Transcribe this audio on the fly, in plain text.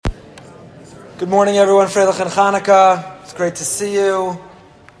Good morning, everyone. Freilich and Chanukah. It's great to see you.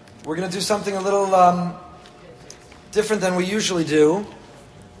 We're going to do something a little different than we usually do.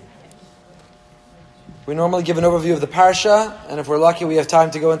 We normally give an overview of the parsha, and if we're lucky, we have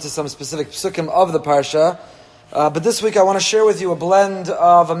time to go into some specific psukim of the parsha. But this week, I want to share with you a blend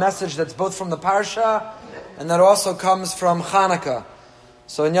of a message that's both from the parsha and that also comes from Chanukah.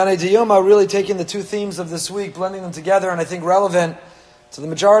 So in Yanei Diyuma, really taking the two themes of this week, blending them together, and I think relevant to the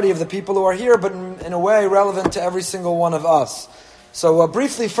majority of the people who are here, but in a way relevant to every single one of us. So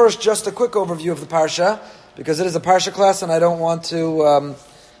briefly, first, just a quick overview of the parsha, because it is a parsha class, and I don't want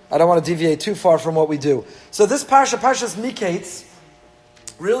to deviate too far from what we do. So this parsha, Parshas Miketz,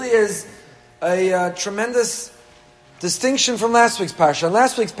 really is a tremendous distinction from last week's parsha. In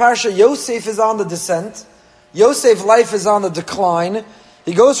last week's parsha, Yosef is on the descent. Yosef's life is on the decline.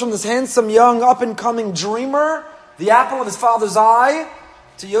 He goes from this handsome, young, up-and-coming dreamer, the apple of his father's eye,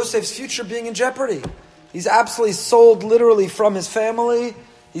 to Yosef's future being in jeopardy. He's absolutely sold literally from his family.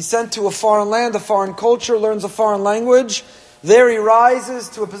 He's sent to a foreign land, a foreign culture, learns a foreign language. There he rises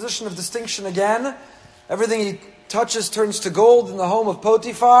to a position of distinction again. Everything he touches turns to gold in the home of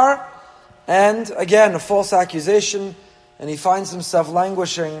Potiphar. And again, a false accusation, and he finds himself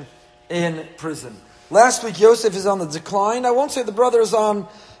languishing in prison. Last week, Yosef is on the decline. I won't say the brothers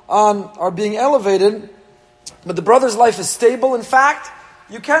are being elevated, but the brothers' life is stable. In fact,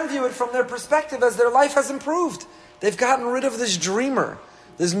 you can view it from their perspective as their life has improved. They've gotten rid of this dreamer,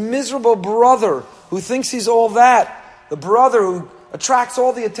 this miserable brother who thinks he's all that, the brother who attracts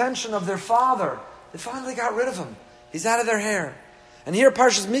all the attention of their father. They finally got rid of him. He's out of their hair. And here,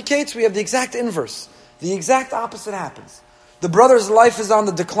 Parshas Miketz, we have the exact inverse. The exact opposite happens. The brother's life is on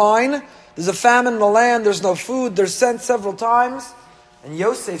the decline. There's a famine in the land. There's no food. They're sent several times. And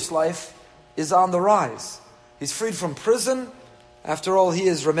Yosef's life is on the rise. He's freed from prison. After all, he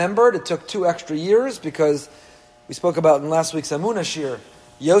is remembered. It took 2 extra years because we spoke about in last week's Amunah Shir.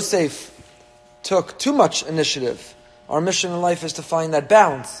 Yosef took too much initiative. Our mission in life is to find that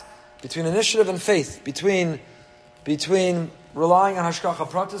balance between initiative and faith, between relying on Hashgacha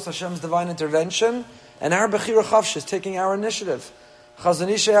Pratis, Hashem's divine intervention, and our Bechira Chavshis, taking our initiative. Chazon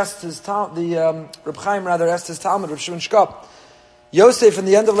Ish asked Reb Chaim asked his Talmud, Reb Shimon Shkop. Yosef, in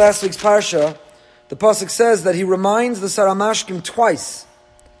the end of last week's parsha, the pasuk says that he reminds the Saramashkim twice.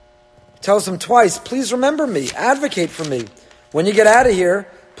 He tells him twice, please remember me, advocate for me. When you get out of here,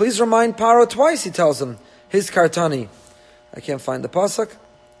 please remind Paro twice, he tells him, his kartani. I can't find the pasuk,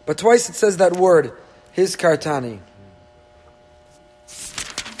 but twice it says that word, his kartani.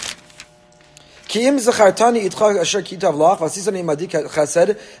 Ki im zachartani itcha asher kitav lach, vasisani imadi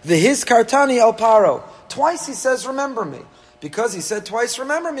chesed, v'his kartani el Paro. Twice he says, remember me. Because he said twice,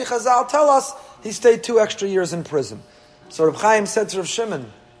 remember me, Chazal tell us, he stayed 2 extra years in prison. So Reb Chaim said to Reb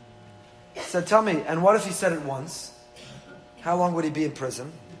Shimon, said, tell me, and what if he said it once? How long would he be in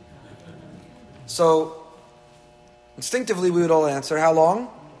prison? So, instinctively we would all answer, how long?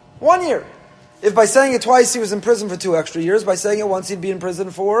 1 year. If by saying it twice he was in prison for 2 extra years, by saying it once he'd be in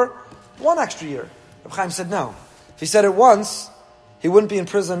prison for 1 extra year. Reb Chaim said no. If he said it once, he wouldn't be in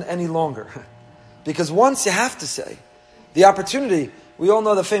prison any longer. Because once you have to say, the opportunity, we all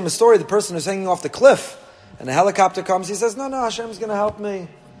know the famous story, the person who's hanging off the cliff, and a helicopter comes, he says, no, Hashem's going to help me.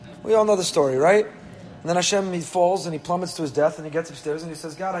 We all know the story, right? And then Hashem, he falls and he plummets to his death, and he gets upstairs and he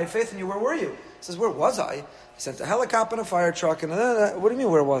says, God, I have faith in you, where were you? He says, where was I? He sent a helicopter and a fire truck, and what do you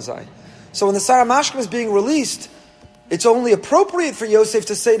mean, where was I? So when the Saramashkim is being released, it's only appropriate for Yosef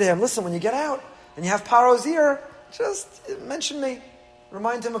to say to him, listen, when you get out, and you have Paro's ear, just mention me,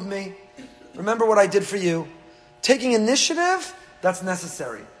 remind him of me, remember what I did for you. Taking initiative, that's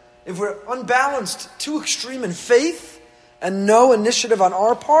necessary. If we're unbalanced, too extreme in faith, and no initiative on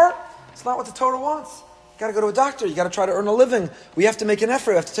our part, it's not what the Torah wants. You got to go to a doctor, you got to try to earn a living. We have to make an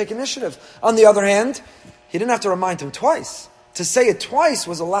effort, we have to take initiative. On the other hand, he didn't have to remind him twice. To say it twice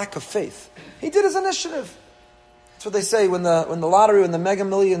was a lack of faith. He did his initiative. That's what they say when the lottery, when the Mega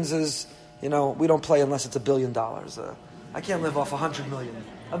Millions is, we don't play unless it's $1 billion. I can't live off 100 million.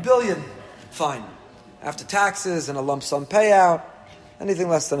 $1 billion, fine. After taxes and a lump sum payout, anything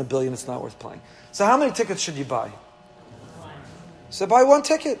less than $1 billion, it's not worth playing. So how many tickets should you buy? So buy 1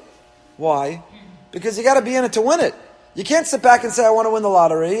 ticket. Why? Because you got to be in it to win it. You can't sit back and say, I want to win the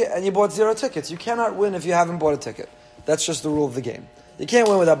lottery, and you bought 0 tickets. You cannot win if you haven't bought a ticket. That's just the rule of the game. You can't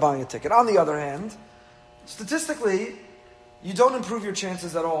win without buying a ticket. On the other hand, statistically, you don't improve your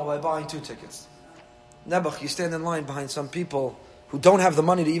chances at all by buying 2 tickets. Nebuch, you stand in line behind some people who don't have the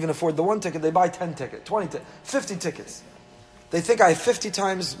money to even afford the 1 ticket, they buy 10 tickets, 20 tickets, 50 tickets. They think I have 50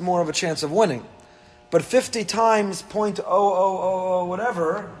 times more of a chance of winning. But 50 times .0000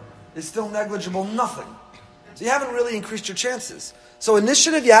 whatever is still negligible nothing. So you haven't really increased your chances. So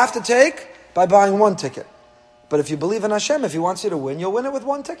initiative you have to take by buying one ticket. But if you believe in Hashem, if He wants you to win, you'll win it with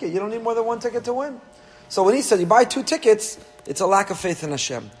one ticket. You don't need more than one ticket to win. So when he said you buy 2 tickets, it's a lack of faith in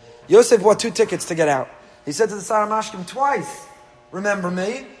Hashem. Yosef bought 2 tickets to get out. He said to the Sar Mashkim twice, remember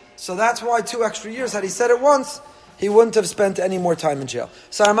me. So that's why 2 extra years. Had he said it once, he wouldn't have spent any more time in jail.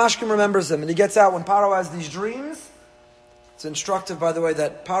 Sar Mashkim remembers him, and he gets out when Paro has these dreams. It's instructive, by the way,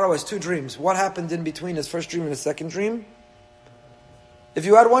 that Paro has 2 dreams. What happened in between his first dream and his second dream? If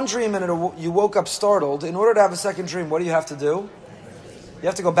you had one dream and you woke up startled, in order to have a second dream, what do you have to do? You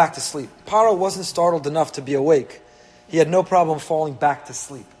have to go back to sleep. Paro wasn't startled enough to be awake. He had no problem falling back to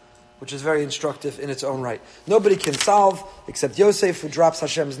sleep, which is very instructive in its own right. Nobody can solve except Yosef, who drops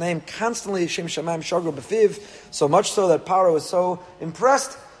Hashem's name constantly, Shem Shamayim Shagru B'fiv, so much so that Paro is so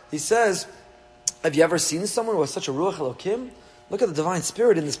impressed. He says, have you ever seen someone who has such a Ruach Elokim? Look at the divine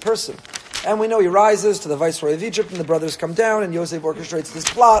spirit in this person. And we know he rises to the viceroy of Egypt, and the brothers come down, and Yosef orchestrates this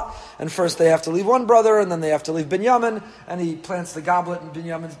plot. And first they have to leave one brother, and then they have to leave Binyamin, and he plants the goblet in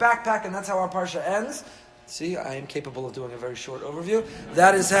Binyamin's backpack, and that's how our parsha ends. See, I am capable of doing a very short overview.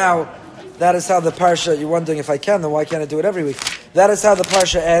 That is how the parsha. You're wondering if I can, then why can't I do it every week? That is how the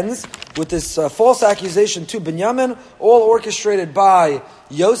parsha ends, with this false accusation to Binyamin, all orchestrated by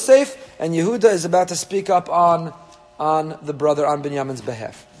Yosef, and Yehuda is about to speak up on the brother on Binyamin's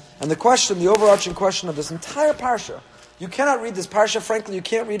behalf. And the overarching question of this entire parsha, you cannot read this parsha, frankly, you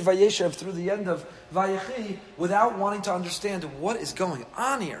can't read Vayeshev through the end of Vayechi without wanting to understand what is going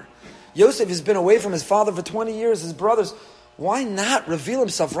on here. Yosef has been away from his father for 20 years, his brothers. Why not reveal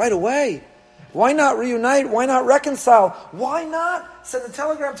himself right away? Why not reunite? Why not reconcile? Why not send a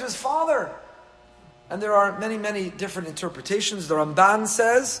telegram to his father? And there are many, many different interpretations. The Ramban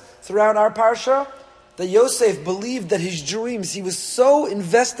says throughout our parsha that Yosef believed that his dreams, he was so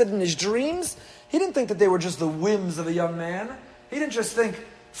invested in his dreams, he didn't think that they were just the whims of a young man. He didn't just think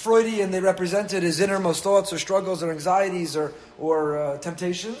Freudian, they represented his innermost thoughts or struggles or anxieties or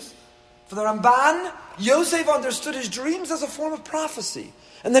temptations. For the Ramban, Yosef understood his dreams as a form of prophecy.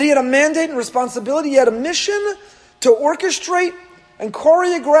 And that he had a mandate and responsibility, he had a mission to orchestrate and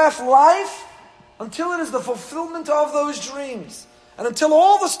choreograph life until it is the fulfillment of those dreams. And until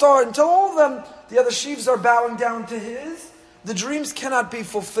all of them, the other sheaves are bowing down to his, the dreams cannot be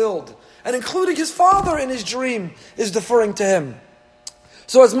fulfilled. And including his father in his dream is deferring to him.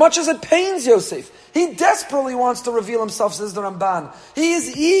 So as much as it pains Yosef, he desperately wants to reveal himself, says the Ramban. He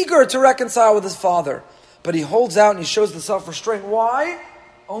is eager to reconcile with his father. But he holds out and he shows the self-restraint. Why?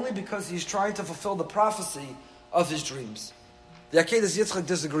 Only because he's trying to fulfill the prophecy of his dreams. The Akedas Yitzchak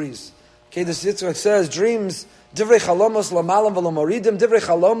disagrees. Akedas Yitzchak says, dreams, divrei chalomos lamalam v'lomoridim, divrei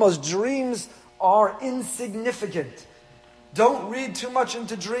chalomos, dreams are insignificant. Don't read too much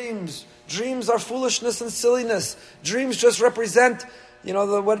into dreams. Dreams are foolishness and silliness. Dreams just represent,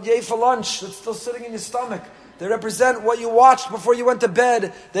 what you ate for lunch that's still sitting in your stomach. They represent what you watched before you went to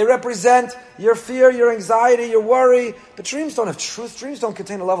bed. They represent your fear, your anxiety, your worry. But dreams don't have truth. Dreams don't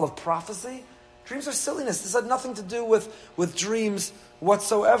contain a level of prophecy. Dreams are silliness. This had nothing to do with dreams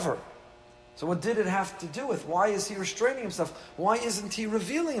whatsoever. So what did it have to do with? Why is he restraining himself? Why isn't he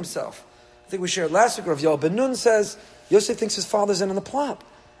revealing himself? I think we shared last week, Rav Yoel Ben Nun says, Yosef thinks his father's in on the plot.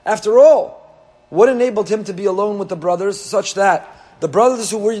 After all, what enabled him to be alone with the brothers such that the brothers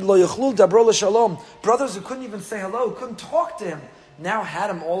who were lo yechlul dabro l'shalom, brothers who couldn't even say hello, couldn't talk to him, now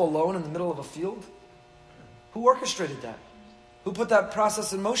had him all alone in the middle of a field? Who orchestrated that? Who put that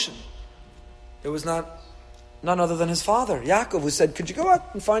process in motion? It was none other than his father, Yaakov, who said, could you go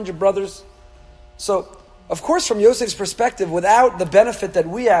out and find your brothers? So, of course, from Yosef's perspective, without the benefit that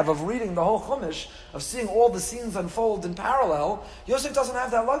we have of reading the whole Chumash, of seeing all the scenes unfold in parallel, Yosef doesn't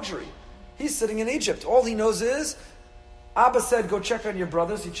have that luxury. He's sitting in Egypt. All he knows is, Abba said, go check on your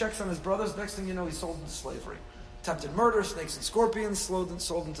brothers. He checks on his brothers. Next thing you know, he's sold into slavery. Attempted murder, snakes and scorpions, sold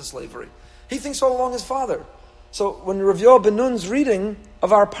into slavery. He thinks all along his father. So when Rav Yoel Ben Nun's reading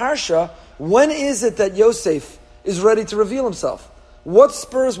of our Parsha, when is it that Yosef is ready to reveal himself?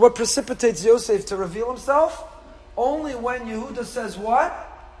 What precipitates Yosef to reveal himself? Only when Yehuda says what?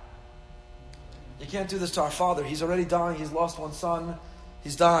 You can't do this to our father. He's already dying. He's lost one son.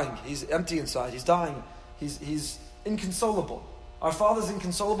 He's dying. He's empty inside. He's dying. He's inconsolable. Our father's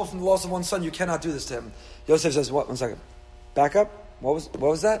inconsolable from the loss of one son. You cannot do this to him. Yosef says, what? 1 second. Back up. What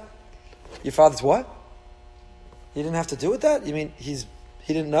was that? Your father's what? He didn't have to do with that? You mean he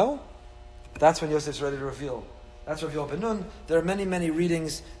didn't know? That's when Yosef's ready to reveal. That's Rav Yoel Ben Nun. There are many, many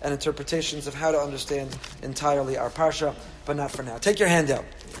readings and interpretations of how to understand entirely our Parsha, but not for now. Take your hand out.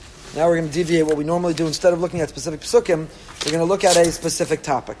 Now we're going to deviate what we normally do. Instead of looking at specific psukim, we're going to look at a specific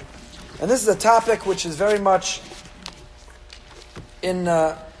topic. And this is a topic which is very much in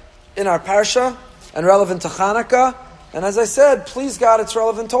our parsha and relevant to Hanukkah. And as I said, please God, it's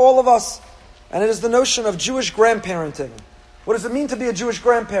relevant to all of us. And it is the notion of Jewish grandparenting. What does it mean to be a Jewish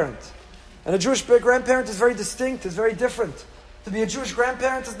grandparent? And a Jewish grandparent is very distinct, is very different. To be a Jewish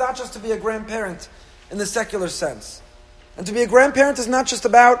grandparent is not just to be a grandparent in the secular sense. And to be a grandparent is not just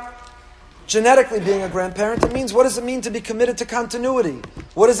about genetically being a grandparent. It means, what does it mean to be committed to continuity?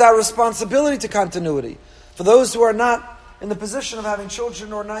 What is our responsibility to continuity? For those who are not in the position of having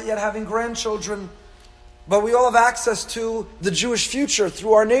children or not yet having grandchildren, but we all have access to the Jewish future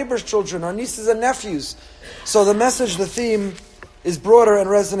through our neighbors' children, our nieces and nephews. So the message, the theme, is broader and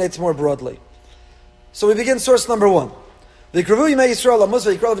resonates more broadly. So we begin source number 1. I'm fast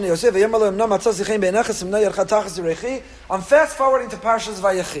forwarding to Parshas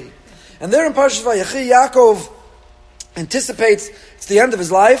Vayechi. And there in Parshas Vayechi, Yaakov anticipates it's the end of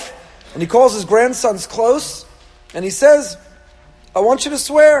his life, and he calls his grandsons close, and he says, I want you to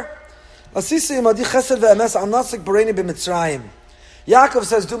swear. Yaakov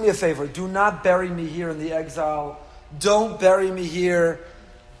says, do me a favor, do not bury me here in the exile. Don't bury me here.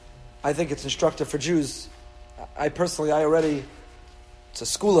 I think it's instructive for Jews. It's a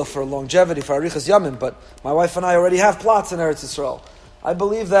skula for longevity, for arichas yamim, but my wife and I already have plots in Eretz Yisrael. I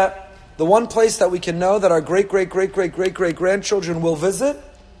believe that the one place that we can know that our great-great-great-great-great-great-grandchildren will visit,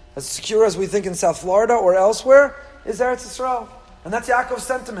 as secure as we think in South Florida or elsewhere, is Eretz Yisrael. And that's Yaakov's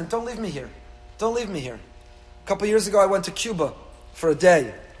sentiment. Don't leave me here. Don't leave me here. A couple years ago I went to Cuba for a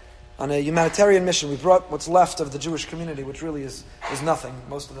day on a humanitarian mission. We brought what's left of the Jewish community, which really is nothing.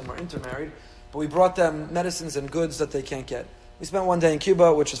 Most of them are intermarried. But we brought them medicines and goods that they can't get. We spent one day in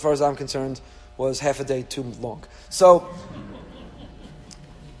Cuba, which as far as I'm concerned, was half a day too long.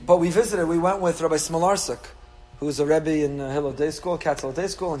 But we visited, we went with Rabbi Smolarczyk, who is a Rebbe in Hillel Day School, Katz Hillel Day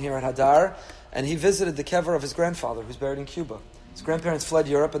School, and here at Hadar. And he visited the kever of his grandfather, who's buried in Cuba. His grandparents fled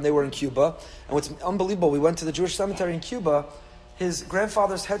Europe, and they were in Cuba. And what's unbelievable, we went to the Jewish cemetery in Cuba. His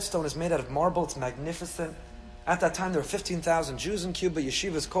grandfather's headstone is made out of marble. It's magnificent. At that time, there were 15,000 Jews in Cuba,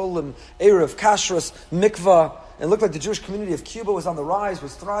 yeshivas, kolim, erev, kashrus, mikvah. It looked like the Jewish community of Cuba was on the rise,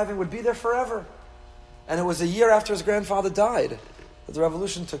 was thriving, would be there forever. And it was a year after his grandfather died that the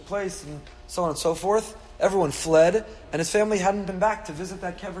revolution took place, and so on and so forth. Everyone fled, and his family hadn't been back to visit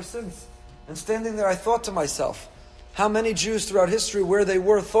that kever since. And standing there, I thought to myself, how many Jews throughout history, where they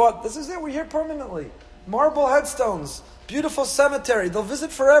were, thought, this is it, we're here permanently. Marble headstones, beautiful cemetery, they'll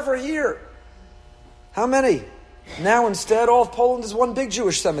visit forever here. How many? Now instead, all of Poland is one big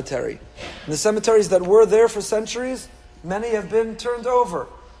Jewish cemetery. And the cemeteries that were there for centuries, many have been turned over.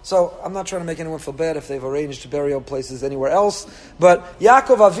 So I'm not trying to make anyone feel bad if they've arranged burial places anywhere else. But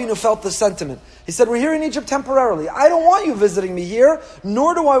Yaakov Avinu felt the sentiment. He said, we're here in Egypt temporarily. I don't want you visiting me here,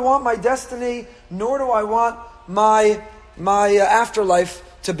 nor do I want my destiny, nor do I want my afterlife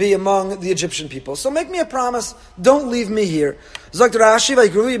to be among the Egyptian people. So make me a promise, don't leave me here. Everyone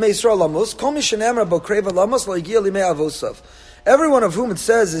of whom it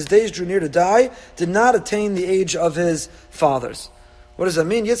says his days drew near to die did not attain the age of his fathers. What does that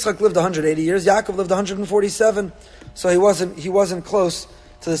mean? Yitzchak lived 180 years, Yaakov lived 147, so he wasn't close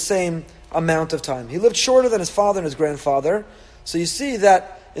to the same amount of time. He lived shorter than his father and his grandfather. So you see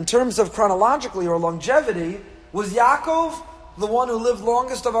that in terms of chronologically or longevity, was Yaakov the one who lived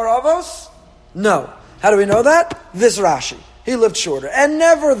longest of our avos? No. How do we know that? This Rashi. He lived shorter. And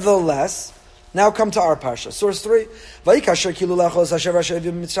nevertheless, now come to our parsha. Source 3.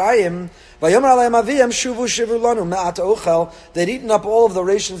 They'd eaten up all of the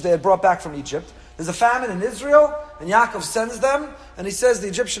rations they had brought back from Egypt. There's a famine in Israel, and Yaakov sends them, and he says the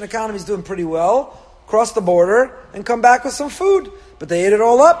Egyptian economy is doing pretty well. Cross the border and come back with some food. But they ate it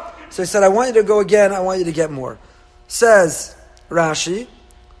all up. So he said, I want you to go again, I want you to get more. Says Rashi,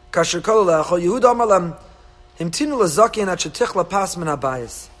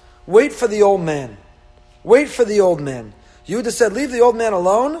 wait for the old man. Wait for the old man. Yehuda said, leave the old man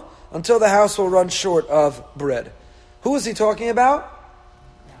alone until the house will run short of bread. Who is he talking about?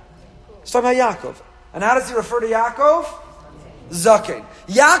 He's talking about Yaakov. And how does he refer to Yaakov? Zaken.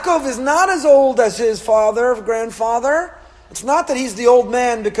 Yaakov is not as old as his father, grandfather. It's not that he's the old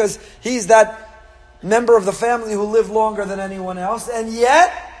man because he's that member of the family who lived longer than anyone else, and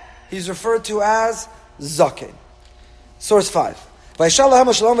yet he's referred to as Zaken. Source 5.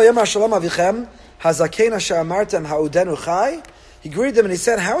 He greeted them and he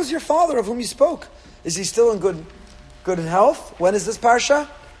said, how is your father of whom you spoke? Is he still in good health? When is this parsha?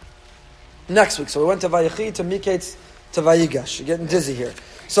 Next week. So we went to Vayechi, to Miketz, to Vayigash. You're getting dizzy here.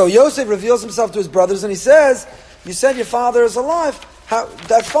 So Yosef reveals himself to his brothers and he says, you said your father is alive. How,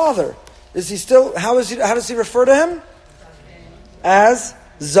 that father, Is he still? How does he refer to him? As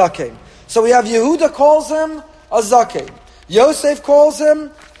Zaken. So we have Yehuda calls him a Zaken. Yosef calls him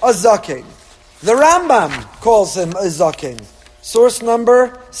a Zaken. The Rambam calls him a Zaken. Source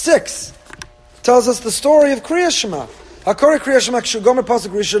number 6 tells us the story of Kriya Shema. Hakori Kriya Shema kshugomer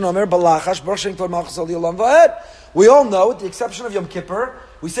pasuk rishon omer balachash baruch kol malchus al yolam va'ed. We all know, with the exception of Yom Kippur,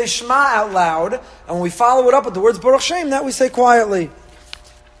 we say Shema out loud, and when we follow it up with the words Baruch Shem, that we say quietly.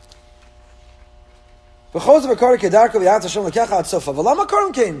 And why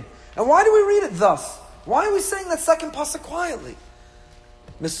do we read it thus? Why are we saying that second pasuk quietly?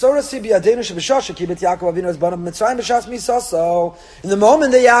 In the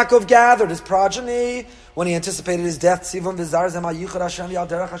moment that Yaakov gathered his progeny, when he anticipated his death,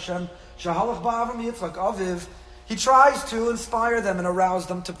 he tries to inspire them and arouse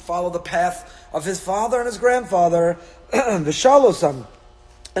them to follow the path of his father and his grandfather. And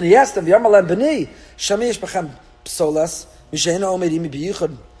he asked them,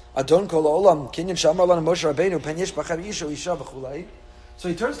 so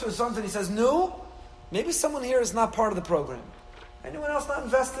he turns to his sons and he says, "No, maybe someone here is not part of the program. Anyone else not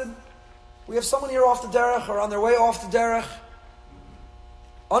invested? We have someone here off the derech or on their way off the derech."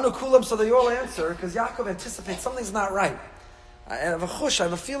 Anu kulam, so they all answer, because Yaakov anticipates something's not right. I have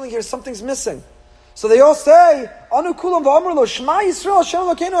a feeling here something's missing. So they all say, Anu kulam v'amr lo, Shema Yisrael, Hashem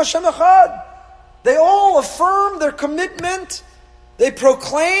Elokeinu, Hashem Echad. They all affirm their commitment. They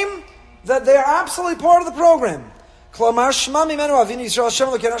proclaim that they are absolutely part of the program. Klamar Shema mimenu avinu Yisrael, Hashem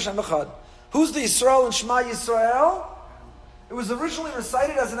Elokeinu, Hashem Echad. Who's the Yisrael in Shema Yisrael? It was originally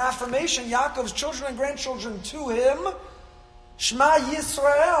recited as an affirmation, Yaakov's children and grandchildren to him. Shema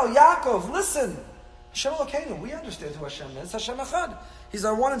Yisrael, Yaakov, listen. Hashem Elokeinu, we understand who Hashem is. Hashem Echad. He's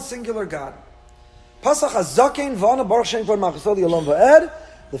our one and singular God. Pasach HaZaken v'ana baruch Shem kol malchusol yolam va'ed.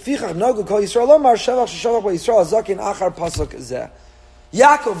 Lefichach nogu kol Yisrael lomar shevach sheshavach v'Yisrael HaZaken achar pasuk zeh.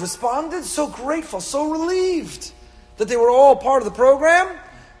 Yaakov responded so grateful, so relieved that they were all part of the program.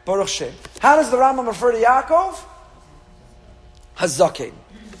 Baruch Shem. How does the Rambam refer to Yaakov? HaZaken,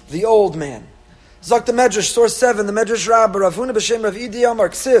 the old man. Zok the Medrash, source 7, the Medrash Rabbah, Rav Huna b'Shem Rav Idi Amar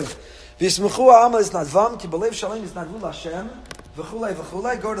Ksiv, v'yismechu ha'amal is nadvam, ki b'lev shalom is nadvu l'Hashem, v'chulei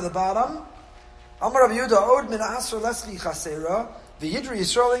v'chulei, go to the bottom. Amar Rav Yehuda, od min asr lesli chasera, v'yidru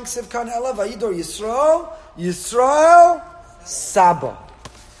Yisrael in Ksiv kan ela, v'yidor Yisrael Saba.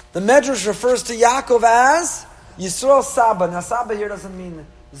 The Medrash refers to Yaakov as Yisrael Saba. Now Saba here doesn't mean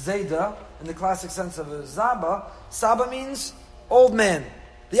Zayda, in the classic sense of a Zaba. Saba means old man,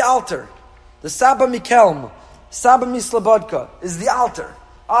 the altar. The Saba Mikelm, Saba Mislabodka, is the altar.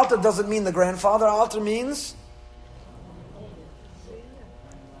 Altar doesn't mean the grandfather. Altar means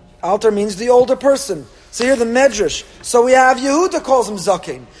the older person. So here the Medrash. So we have Yehuda calls him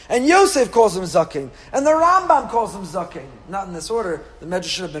Zaken, and Yosef calls him Zaken, and the Rambam calls him Zaken. Not in this order. The Medrash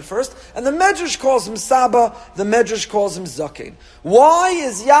should have been first. And the Medrash calls him Saba. The Medrash calls him Zaken. Why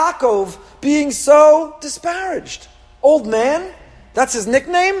is Yaakov being so disparaged? Old man? That's his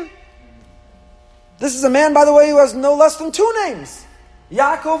nickname? This is a man, by the way, who has no less than 2 names.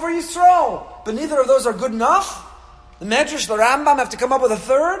 Yaakov or Yisrael. But neither of those are good enough. The Medrash, the Rambam have to come up with a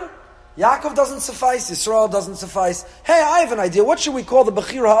third. Yaakov doesn't suffice. Yisrael doesn't suffice. Hey, I have an idea. What should we call the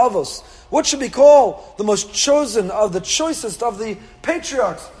Bechir HaAvos? What should we call the most chosen of the choicest of the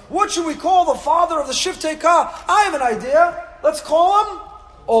patriarchs? What should we call the father of the Shiftei Ka? I have an idea. Let's call him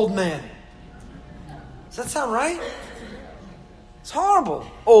Old Man. Does that sound right? It's horrible.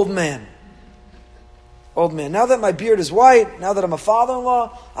 Old Man. Old man. Now that my beard is white, now that I'm a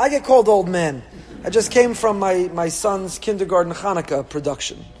father-in-law, I get called old man. I just came from my son's kindergarten Hanukkah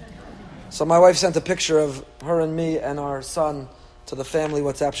production. So my wife sent a picture of her and me and our son to the family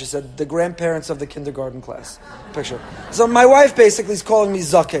WhatsApp. She said, the grandparents of the kindergarten class. Picture. So my wife basically is calling me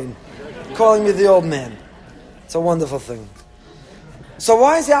Zaken, calling me the old man. It's a wonderful thing. So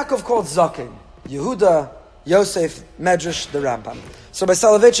why is Yaakov called Zaken? Yehuda, Yosef, Medrash, the Rambam. So by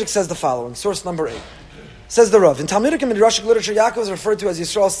Soloveitchik says the following, source number 8. Says the Rav, in Talmudic and Midrashic literature, Yaakov is referred to as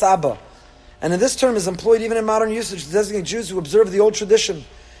Yisrael Saba. And this term is employed even in modern usage to designate Jews who observe the old tradition.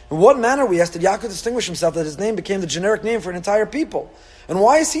 In what manner, we asked, did Yaakov distinguish himself that his name became the generic name for an entire people? And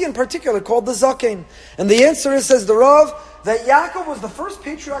why is he in particular called the Zaken? And the answer is, says the Rav, that Yaakov was the first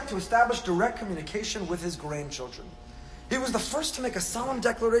patriarch to establish direct communication with his grandchildren. He was the first to make a solemn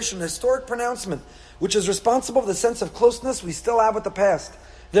declaration, a historic pronouncement, which is responsible for the sense of closeness we still have with the past,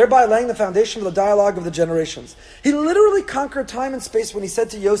 thereby laying the foundation of the dialogue of the generations. He literally conquered time and space when he said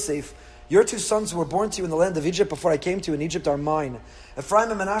to Yosef, your 2 sons who were born to you in the land of Egypt before I came to you in Egypt are mine. Ephraim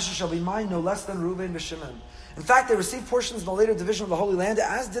and Manasseh shall be mine no less than Reuben and Shimon. In fact, they received portions in the later division of the Holy Land,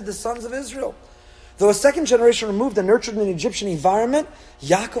 as did the sons of Israel. Though a second generation removed and nurtured in an Egyptian environment,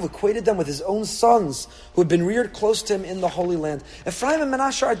 Yaakov equated them with his own sons, who had been reared close to him in the Holy Land. Ephraim and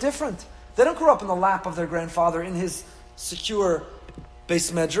Manasseh are different. They don't grow up in the lap of their grandfather in his secure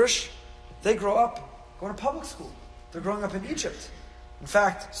base medrash. They grow up going to public school. They're growing up in Egypt. In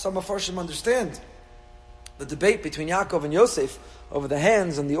fact, some Mefarshim understand the debate between Yaakov and Yosef over the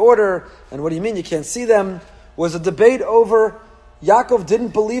hands and the order, and what do you mean you can't see them, was a debate over Yaakov didn't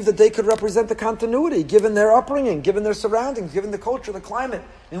believe that they could represent the continuity, given their upbringing, given their surroundings, given the culture, the climate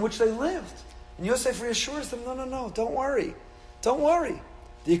in which they lived. And Yosef reassures them, no, don't worry. Don't worry.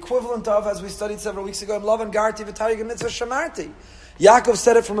 The equivalent of, as we studied several weeks ago, Lavan Garti V'Tarigim Mitzvah Shamarti. Yaakov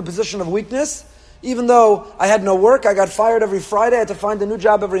said it from a position of weakness. Even though I had no work, I got fired every Friday, I had to find a new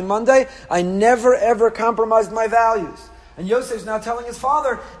job every Monday, I never ever compromised my values. And Yosef's now telling his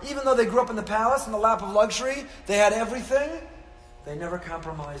father, even though they grew up in the palace, in the lap of luxury, they had everything, they never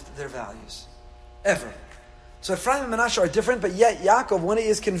compromised their values. Ever. So Ephraim and Manasseh are different, but yet Yaakov, when he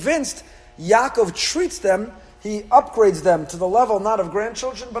is convinced, Yaakov treats them, he upgrades them to the level not of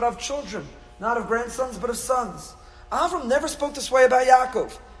grandchildren, but of children. Not of grandsons, but of sons. Avram never spoke this way about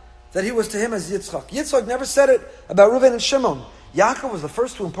Yaakov, that he was to him as Yitzchak. Yitzchak never said it about Reuven and Shimon. Yaakov was the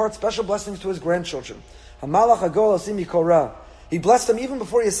first to impart special blessings to his grandchildren. Hamalach Hagol Asim Yikorah. He blessed them even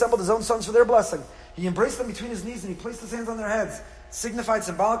before he assembled his own sons for their blessing. He embraced them between his knees and he placed his hands on their heads. Signified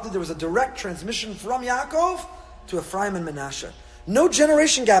symbolically there was a direct transmission from Yaakov to Ephraim and Manasseh. No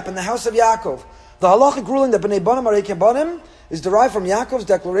generation gap in the house of Yaakov. The halachic ruling that Bnei Banim Arei Kebanim is derived from Yaakov's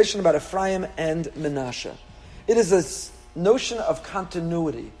declaration about Ephraim and Manasseh. It is this notion of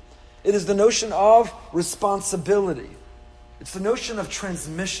continuity. It is the notion of responsibility. It's the notion of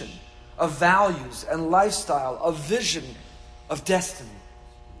transmission, of values and lifestyle, of vision, of destiny.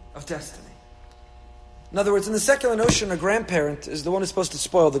 In other words, in the secular notion, a grandparent is the one who's supposed to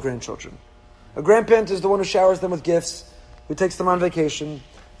spoil the grandchildren. A grandparent is the one who showers them with gifts, who takes them on vacation,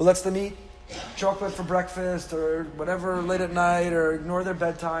 who lets them eat chocolate for breakfast or whatever late at night or ignore their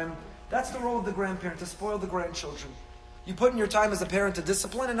bedtime. That's the role of the grandparent, to spoil the grandchildren. You put in your time as a parent to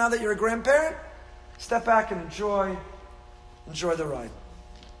discipline, and now that you're a grandparent, step back and enjoy the ride.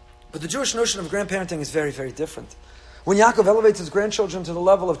 But the Jewish notion of grandparenting is very, very different. When Yaakov elevates his grandchildren to the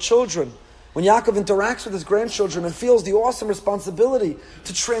level of children, when Yaakov interacts with his grandchildren and feels the awesome responsibility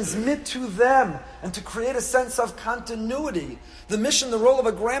to transmit to them and to create a sense of continuity, the mission, the role of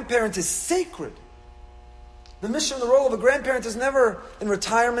a grandparent is sacred. The mission, the role of a grandparent is never in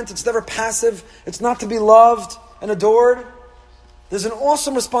retirement, it's never passive, it's not to be loved and adored. There's an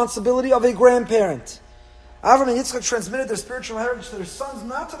awesome responsibility of a grandparent. Avram and Yitzchak transmitted their spiritual heritage to their sons,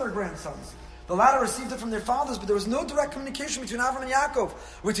 not to their grandsons. The latter received it from their fathers, but there was no direct communication between Avram and Yaakov,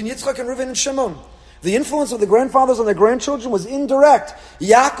 between Yitzchak and Reuven and Shimon. The influence of the grandfathers on their grandchildren was indirect.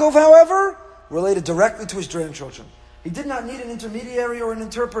 Yaakov, however, related directly to his grandchildren. He did not need an intermediary or an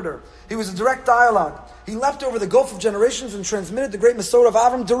interpreter. He was a direct dialogue. He leapt over the gulf of generations and transmitted the great Masorah of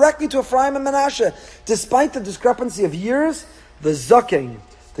Avram directly to Ephraim and Manasseh. Despite the discrepancy of years, the Zaken,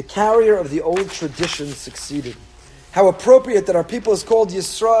 the carrier of the old tradition, succeeded. How appropriate that our people is called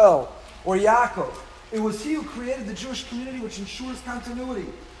Yisrael or Yaakov. It was he who created the Jewish community, which ensures continuity.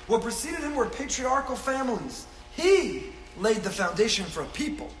 What preceded him were patriarchal families. He laid the foundation for a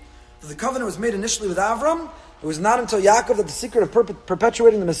people. The covenant was made initially with Avram. It was not until Yaakov that the secret of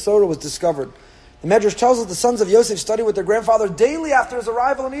perpetuating the Masorah was discovered. The Medrash tells us the sons of Yosef studied with their grandfather daily after his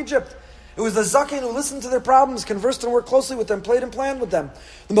arrival in Egypt. It was the Zaken who listened to their problems, conversed and worked closely with them, played and planned with them.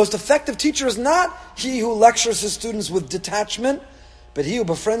 The most effective teacher is not he who lectures his students with detachment, but he who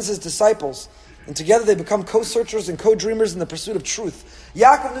befriends his disciples. And together they become co-searchers and co-dreamers in the pursuit of truth.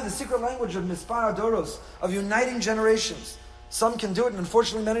 Yaakov knew the secret language of Mispar Adoros, of uniting generations. Some can do it, and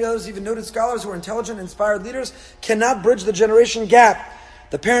unfortunately many others, even noted scholars who are intelligent and inspired leaders, cannot bridge the generation gap.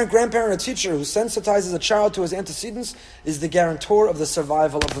 The parent, grandparent, or teacher who sensitizes a child to his antecedents is the guarantor of the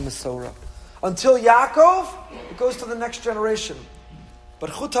survival of the Masorah. Until Yaakov, it goes to the next generation. But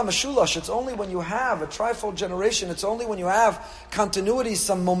Chut HaMashulash, it's only when you have a trifold generation, it's only when you have continuity,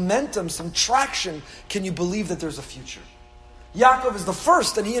 some momentum, some traction, can you believe that there's a future. Yaakov is the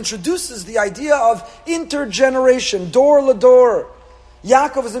first, and he introduces the idea of intergeneration, dor lador.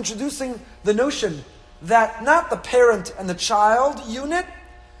 Yaakov is introducing the notion that not the parent and the child unit,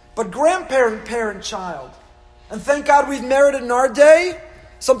 but grandparent, parent, child. And thank God we've merited in our day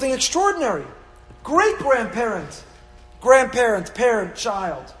something extraordinary. Great-grandparent, grandparent, parent,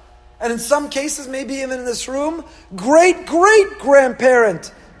 child. And in some cases, maybe even in this room,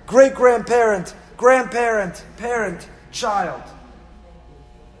 great-great-grandparent, great-grandparent, grandparent, parent, child.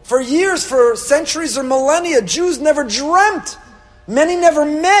 For years, for centuries or millennia, Jews never dreamt. Many never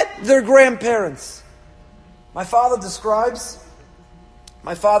met their grandparents. My father describes,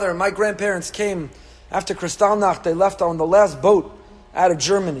 my father and my grandparents came after Kristallnacht. They left on the last boat out of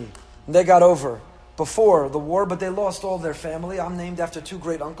Germany. And they got over before the war, but they lost all their family. I'm named after two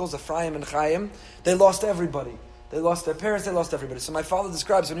great uncles, Ephraim and Chaim. They lost everybody. They lost their parents, they lost everybody. So my father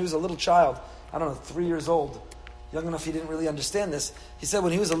describes when he was a little child, 3 years old, young enough he didn't really understand this. He said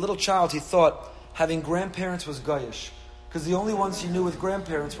when he was a little child, he thought having grandparents was goyish, because the only ones he knew with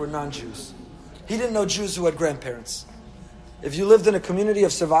grandparents were non-Jews. He didn't know Jews who had grandparents. If you lived in a community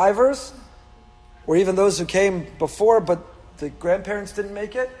of survivors, or even those who came before, but the grandparents didn't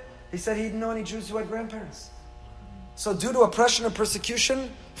make it, he said he didn't know any Jews who had grandparents. So due to oppression and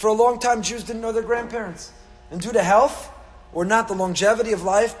persecution, for a long time Jews didn't know their grandparents. And due to health, or not the longevity of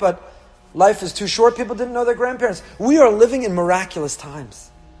life, but life is too short, people didn't know their grandparents. We are living in miraculous times.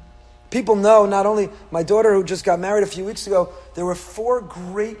 People know, not only my daughter who just got married a few weeks ago, there were 4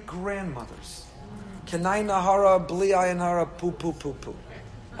 great-grandmothers. Kenai Nahara, Bli Ayanara, Poo Poo Poo Poo.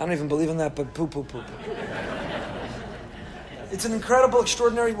 I don't even believe in that, but Poo Poo Poo Poo. It's an incredible,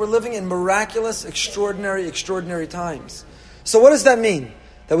 extraordinary, we're living in miraculous, extraordinary times. So what does that mean?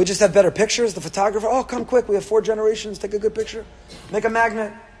 That we just have better pictures? The photographer, come quick, we have 4 generations, take a good picture. Make a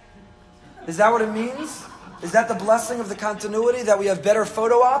magnet. Is that what it means? Is that the blessing of the continuity, that we have better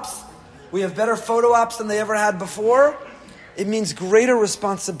photo ops? We have better photo ops than they ever had before? It means greater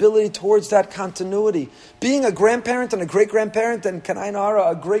responsibility towards that continuity. Being a grandparent and a great-grandparent and Kanai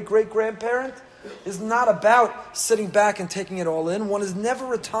Nahara, a great-great-grandparent, is not about sitting back and taking it all in. One is never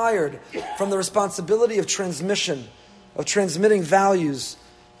retired from the responsibility of transmission, of transmitting values,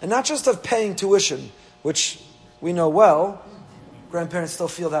 and not just of paying tuition, which we know well. Grandparents still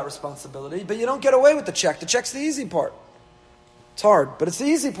feel that responsibility, but you don't get away with the check. The check's the easy part. It's hard, but it's the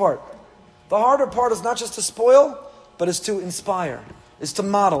easy part. The harder part is not just to spoil, but is to inspire, is to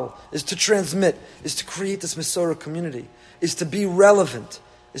model, is to transmit, is to create this Masorah community, is to be relevant,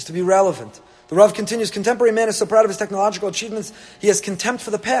 The Rav continues, contemporary man is so proud of his technological achievements, he has contempt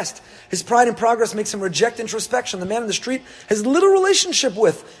for the past. His pride in progress makes him reject introspection. The man in the street has little relationship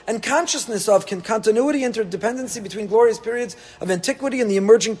with and consciousness of continuity, interdependency between glorious periods of antiquity and the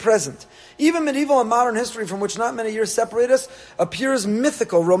emerging present. Even medieval and modern history, from which not many years separate us, appears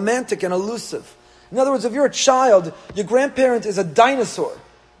mythical, romantic, and elusive. In other words, if you're a child, your grandparent is a dinosaur.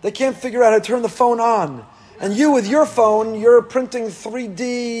 They can't figure out how to turn the phone on. And you, with your phone, you're printing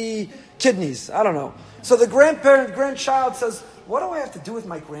 3D kidneys. I don't know. So the grandchild says, what do I have to do with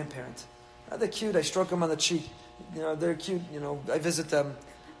my grandparent? They're cute. I stroke them on the cheek. They're cute. I visit them.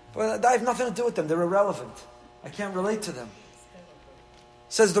 But I have nothing to do with them. They're irrelevant. I can't relate to them.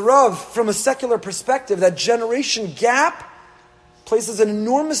 Says the Rav, from a secular perspective, that generation gap places an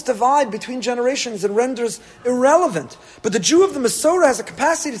enormous divide between generations and renders irrelevant. But the Jew of the Masorah has a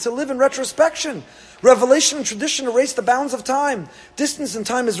capacity to live in retrospection. Revelation and tradition erase the bounds of time. Distance in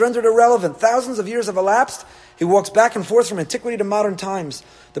time is rendered irrelevant. Thousands of years have elapsed. He walks back and forth from antiquity to modern times.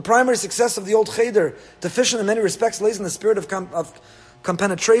 The primary success of the old Cheder, deficient in many respects, lays in the spirit of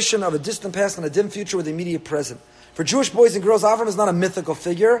compenetration of a distant past and a dim future with the immediate present. For Jewish boys and girls, Avram is not a mythical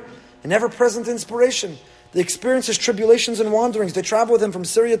figure, an ever-present inspiration. They experience his tribulations and wanderings. They travel with him from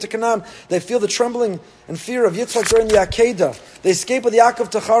Syria to Canaan. They feel the trembling and fear of Yitzchak during the Akedah. They escape with Yaakov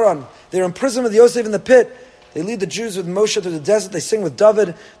to Haran. They are imprisoned with Yosef in the pit. They lead the Jews with Moshe through the desert. They sing with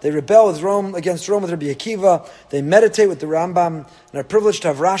David. They rebel against Rome with Rabbi Akiva. They meditate with the Rambam and are privileged to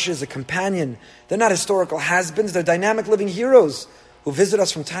have Rashi as a companion. They're not historical has-beens. They're dynamic living heroes who visit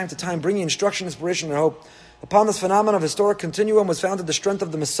us from time to time, bringing instruction, inspiration, and hope. Upon this phenomenon of historic continuum was founded the strength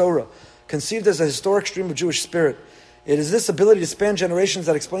of the Masorah, conceived as a historic stream of Jewish spirit. It is this ability to span generations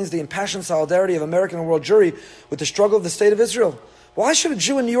that explains the impassioned solidarity of American and world Jewry with the struggle of the state of Israel. Why should a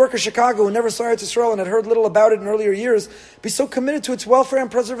Jew in New York or Chicago who never saw Eretz Yisrael and had heard little about it in earlier years be so committed to its welfare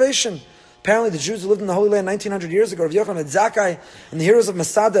and preservation? Apparently the Jews who lived in the Holy Land 1900 years ago, Rav Yochanan Zakkai, and the heroes of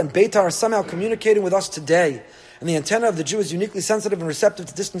Masada and Beitar are somehow communicating with us today. And the antenna of the Jew is uniquely sensitive and receptive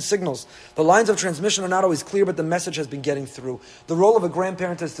to distant signals. The lines of transmission are not always clear, but the message has been getting through. The role of a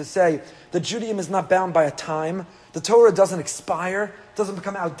grandparent is to say that Judaism is not bound by a time. The Torah doesn't expire, doesn't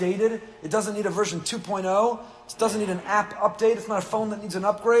become outdated. It doesn't need a version 2.0. It doesn't need an app update. It's not a phone that needs an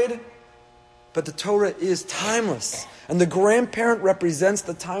upgrade. But the Torah is timeless. And the grandparent represents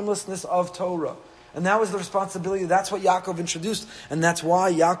the timelessness of Torah. And that was the responsibility. That's what Yaakov introduced. And that's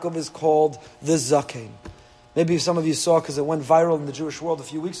why Yaakov is called the Zaken. Maybe some of you saw, because it went viral in the Jewish world a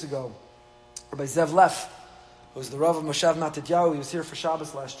few weeks ago. Rabbi Zev Leff, who was the Rav of Moshav Matityahu, he was here for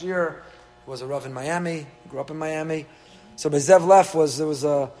Shabbos last year. He was a Rav in Miami, he grew up in Miami. So by Zev Leff there was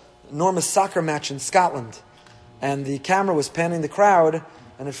an enormous soccer match in Scotland, and the camera was panning the crowd,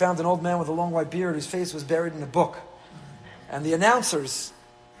 and it found an old man with a long white beard whose face was buried in a book. And the announcers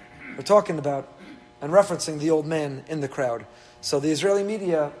were talking about and referencing the old man in the crowd. So the Israeli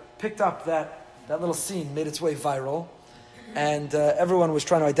media picked up that little scene, made its way viral, and everyone was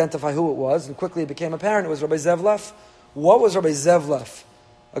trying to identify who it was, and quickly it became apparent it was Rabbi Zev Leff. What was Rabbi Zev Leff?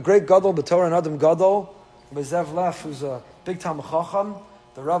 A great gadol, b'Torah and Adam gadol, Rabbi Zev Leff, who's a big Talmud Chacham,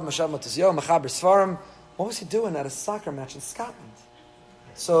 the Rav Mashal Matisyahu, Machaber Sfarim. What was he doing at a soccer match in Scotland?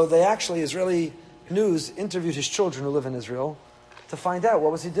 So they actually, Israeli news, interviewed his children who live in Israel to find out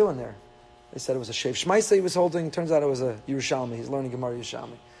what was he doing there. They said it was a Shev Shmaisa he was holding. Turns out it was a Yerushalmi. He's learning Gemara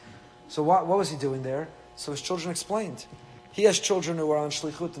Yerushalmi. So what was he doing there? So his children explained. He has children who are on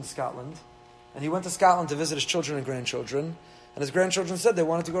Shlichut in Scotland, and he went to Scotland to visit his children and grandchildren, and his grandchildren said they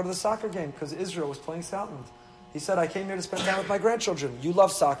wanted to go to the soccer game because Israel was playing Scotland. He said, I came here to spend time with my grandchildren. You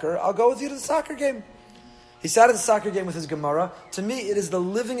love soccer. I'll go with you to the soccer game. He sat at the soccer game with his Gemara. To me, it is the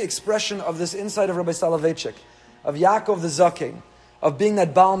living expression of this insight of Rabbi Soloveitchik, of Yaakov the Zaken, of being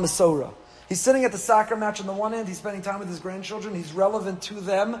that Baal Masorah. He's sitting at the soccer match on the one hand, he's spending time with his grandchildren, he's relevant to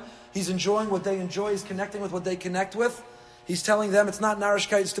them, he's enjoying what they enjoy, he's connecting with what they connect with. He's telling them it's not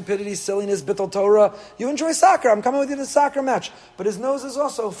narishkeit, stupidity, silliness, bittul Torah. You enjoy soccer, I'm coming with you to the soccer match. But his nose is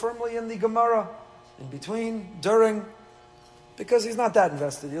also firmly in the Gemara, in between, during, because he's not that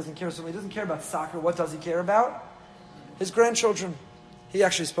invested. He doesn't care so much. He doesn't care about soccer. What does he care about? His grandchildren. He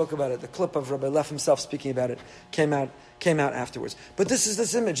actually spoke about it. The clip of Rabbi Leff himself speaking about it came out afterwards. But this is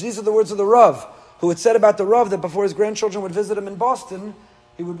this image. These are the words of the Rav, who had said about the Rav that before his grandchildren would visit him in Boston,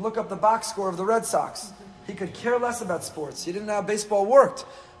 he would look up the box score of the Red Sox. He could care less about sports. He didn't know how baseball worked.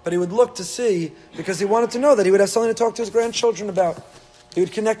 But he would look to see, because he wanted to know that he would have something to talk to his grandchildren about. He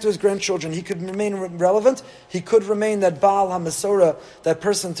would connect to his grandchildren. He could remain relevant. He could remain that Baal HaMasorah, that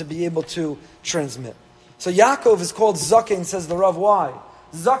person to be able to transmit. So Yaakov is called Zaken, says the Rav. Why?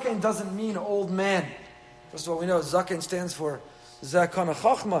 Zaken doesn't mean old man. First of all, we know Zaken stands for Zakana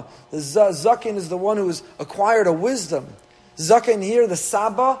Chachma. The Zaken is the one who has acquired a wisdom. Zaken here, the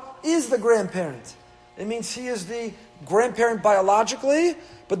Saba, is the grandparent. It means he is the grandparent biologically,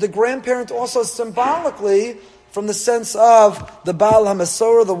 but the grandparent also symbolically from the sense of the Baal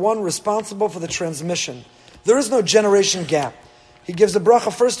HaMasorah, the one responsible for the transmission. There is no generation gap. He gives the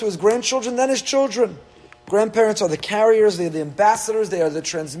bracha first to his grandchildren, then his children. Grandparents are the carriers, they are the ambassadors, they are the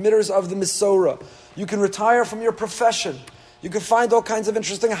transmitters of the Masorah. You can retire from your profession. You can find all kinds of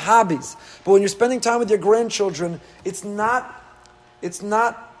interesting hobbies. But when you're spending time with your grandchildren, it's not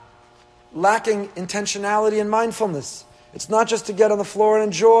lacking intentionality and mindfulness. It's not just to get on the floor and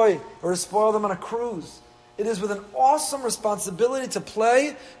enjoy or to spoil them on a cruise. It is with an awesome responsibility to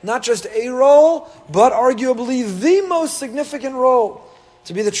play not just a role, but arguably the most significant role.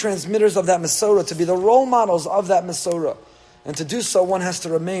 To be the transmitters of that Masorah, to be the role models of that Masorah. And to do so, one has to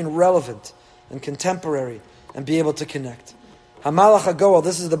remain relevant and contemporary and be able to connect. Hamalach HaGoel,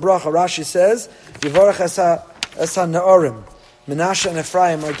 this is the bracha. Rashi says, Yivarach Esa Na'orim. Menashe and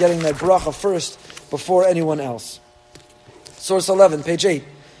Ephraim are getting that bracha first before anyone else. Source 11, page 8.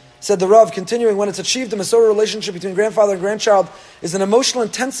 Said the Rav, continuing, when it's achieved, the Masorah relationship between grandfather and grandchild is an emotional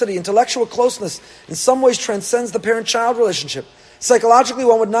intensity, intellectual closeness, in some ways transcends the parent-child relationship. Psychologically,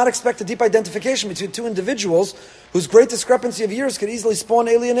 one would not expect a deep identification between two individuals whose great discrepancy of years could easily spawn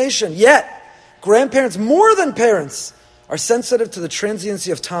alienation. Yet, grandparents, more than parents, are sensitive to the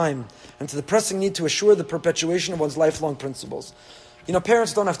transiency of time and to the pressing need to assure the perpetuation of one's lifelong principles. You know,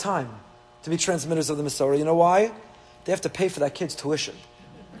 parents don't have time to be transmitters of the Masorah. You know why? They have to pay for that kid's tuition.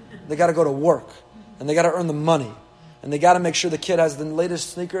 They got to go to work, and they got to earn the money, and they got to make sure the kid has the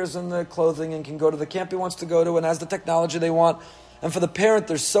latest sneakers and the clothing and can go to the camp he wants to go to and has the technology they want. And for the parent,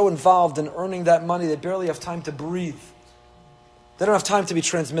 they're so involved in earning that money, they barely have time to breathe. They don't have time to be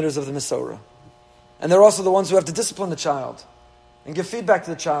transmitters of the Masorah. And they're also the ones who have to discipline the child and give feedback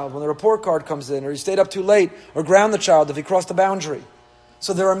to the child when the report card comes in, or he stayed up too late, or ground the child if he crossed the boundary.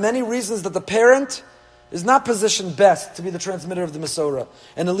 So there are many reasons that the parent is not positioned best to be the transmitter of the Masorah.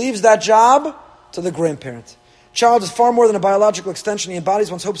 And it leaves that job to the grandparent. Child is far more than a biological extension. He embodies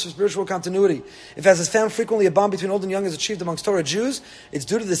one's hopes for spiritual continuity. If, as is found frequently, a bond between old and young is achieved amongst Torah Jews, it's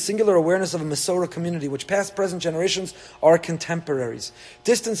due to the singular awareness of a Masorah community, which past, present generations are contemporaries.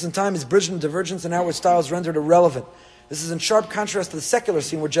 Distance and time is bridged and divergence and outward styles rendered irrelevant. This is in sharp contrast to the secular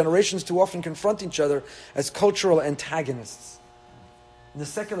scene, where generations too often confront each other as cultural antagonists. In the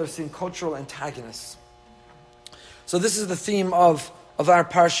secular scene, cultural antagonists. So this is the theme of our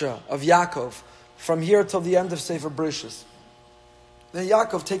Parsha, of Yaakov, from here till the end of Sefer Bereshis. Then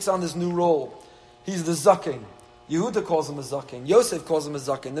Yaakov takes on this new role. He's the Zaken. Yehuda calls him a zaken. Yosef calls him a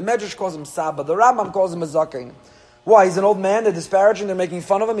zaken. The Medrash calls him Saba. The Rambam calls him a zaken. Why? He's an old man. They're disparaging. They're making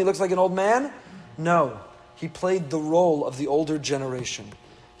fun of him. He looks like an old man. No. He played the role of the older generation.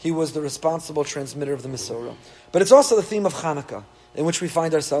 He was the responsible transmitter of the Masorah. But it's also the theme of Hanukkah, in which we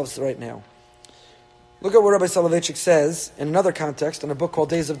find ourselves right now. Look at what Rabbi Soloveitchik says in another context in a book called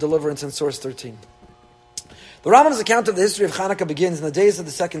Days of Deliverance in Source 13. The Rambam's account of the history of Hanukkah begins in the days of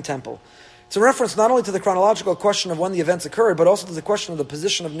the Second Temple. It's a reference not only to the chronological question of when the events occurred, but also to the question of the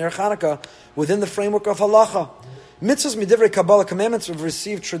position of Ner Hanukkah within the framework of halacha. Mitzvahs midivrei Kabbalah, commandments of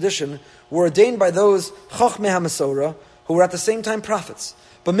received tradition, were ordained by those Chachmei HaMasorah, who were at the same time prophets.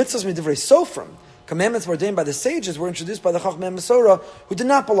 But mitzvahs midivrei Sofrim, commandments ordained by the sages, were introduced by the Chachmei HaMasorah, who did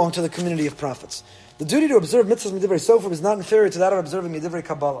not belong to the community of prophets. The duty to observe mitzvahs midivrei Sofrim is not inferior to that of observing midivrei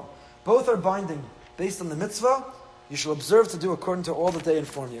Kabbalah. Both are binding. Based on the mitzvah, you shall observe to do according to all that they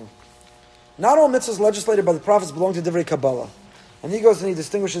inform you. Not all mitzvahs legislated by the prophets belong to divrei Kabbalah. And he goes and he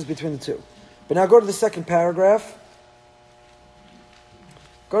distinguishes between the two. But now go to the second paragraph.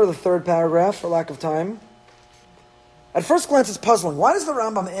 Go to the third paragraph for lack of time. At first glance it's puzzling. Why does the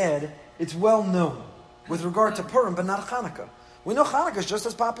Rambam add, it's well known with regard to Purim but not Hanukkah? We know Hanukkah is just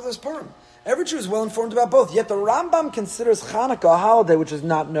as popular as Purim. Every Jew is well informed about both. Yet the Rambam considers Hanukkah a holiday which is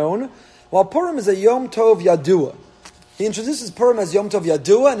not known, while Purim is a Yom Tov Yadua. He introduces Purim as Yom Tov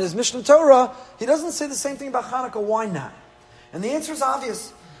Yadua, and in his Mishnah Torah, he doesn't say the same thing about Hanukkah. Why not? And the answer is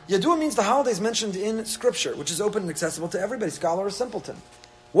obvious. Yadua means the holidays mentioned in Scripture, which is open and accessible to everybody, scholar or simpleton.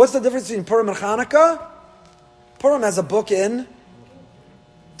 What's the difference between Purim and Hanukkah? Purim has a book in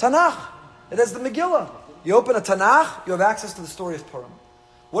Tanakh. It has the Megillah. You open a Tanakh, you have access to the story of Purim.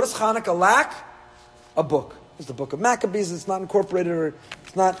 What does Hanukkah lack? A book. It's the book of Maccabees. It's not incorporated or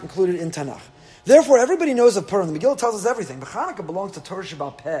it's not included in Tanakh. Therefore, everybody knows of Purim. The Megillah tells us everything. But Hanukkah belongs to Torah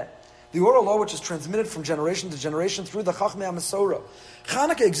Sheba'al Peh, the oral law which is transmitted from generation to generation through the Chachmei HaMasorah.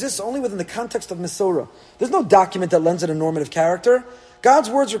 Hanukkah exists only within the context of Masorah. There's no document that lends it a normative character.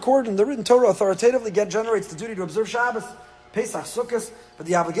 God's words recorded in the written Torah authoritatively generates the duty to observe Shabbos, Pesach, Sukkot, but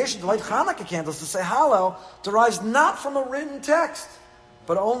the obligation to light Hanukkah candles to say Hallel derives not from a written text,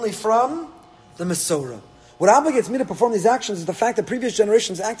 but only from the Masorah. What obligates me to perform these actions is the fact that previous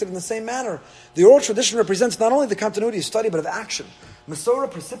generations acted in the same manner. The oral tradition represents not only the continuity of study, but of action.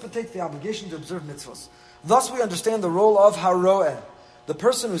 Masorah precipitates the obligation to observe mitzvahs. Thus we understand the role of Haroeh, the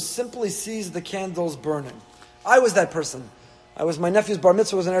person who simply sees the candles burning. I was that person. My nephew's bar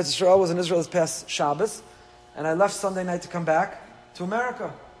mitzvah was in Eretz Yisrael, was in Israel this past Shabbos, and I left Sunday night to come back to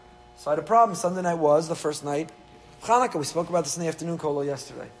America. So I had a problem. Sunday night was the first night of Hanukkah. We spoke about this in the afternoon kolo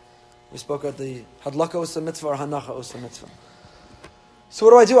yesterday. We spoke about the Hadlaka Osa Mitzvah or Hanacha Osa Mitzvah. So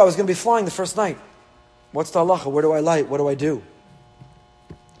what do? I was going to be flying the first night. What's the halacha? Where do I light? What do I do?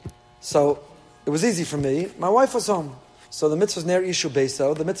 So it was easy for me. My wife was home. So the mitzvah is ner ishu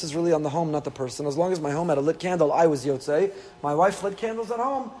beso. The mitzvah is really on the home, not the person. As long as my home had a lit candle, I was yotzei. My wife lit candles at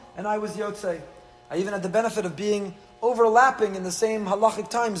home, and I was yotzei. I even had the benefit of being overlapping in the same halachic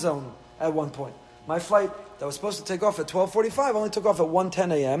time zone at one point. My flight that was supposed to take off at 12:45 only took off at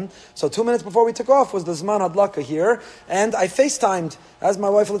 1:10 a.m. So 2 minutes before we took off was the Zman Hadlaka here. And I FaceTimed, as my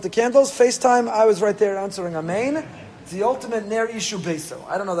wife lit the candles, FaceTime, I was right there answering Amen. It's the ultimate Ner Ishu Beso.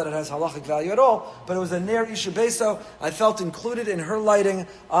 I don't know that it has halachic value at all, but it was a Ner Ishu Beso. I felt included in her lighting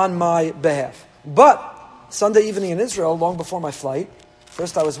on my behalf. But Sunday evening in Israel, long before my flight,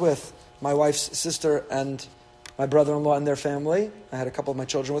 first I was with my wife's sister and my brother-in-law and their family. I had a couple of my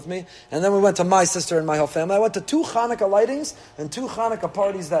children with me. And then we went to my sister and my whole family. I went to 2 Hanukkah lightings and 2 Hanukkah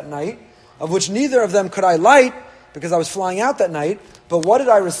parties that night, of which neither of them could I light because I was flying out that night. But what did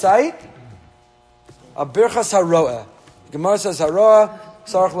I recite? A Birchas Haroeh. Gemara says, Haroeh,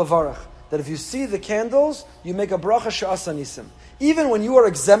 Sarach Levarach. That if you see the candles, you make a bracha she'asa nisim. Even when you are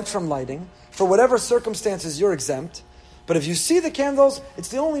exempt from lighting, for whatever circumstances you're exempt, but if you see the candles, it's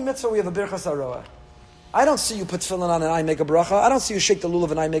the only mitzvah we have a Birchas Haroeh. I don't see you put tefillin on and I make a bracha. I don't see you shake the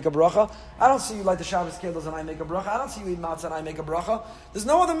lulav and I make a bracha. I don't see you light the Shabbos candles and I make a bracha. I don't see you eat matzah and I make a bracha. There's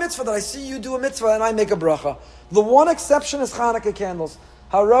no other mitzvah that I see you do a mitzvah and I make a bracha. The one exception is Chanukah candles.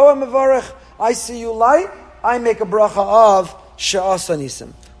 Haroeh mevarech, I see you light, I make a bracha of she'asa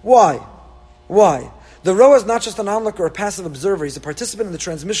nisim. Why? The Roeh is not just an onlooker or a passive observer. He's a participant in the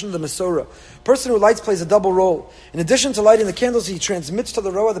transmission of the Masorah. A person who lights plays a double role. In addition to lighting the candles, he transmits to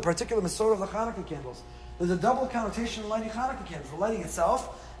the Roeh the particular Masorah of the Chanukah candles. There's a double connotation in lighting Hanukkah candles. The lighting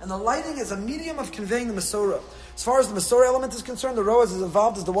itself, and the lighting is a medium of conveying the Masorah. As far as the Masorah element is concerned, the Roeh is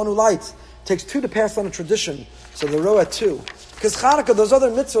involved as the one who lights. It takes 2 to pass on a tradition, so the Roeh 2. Because Hanukkah, those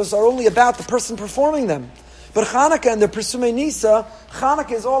other mitzvahs are only about the person performing them. But Hanukkah and the Pesumei Nisa,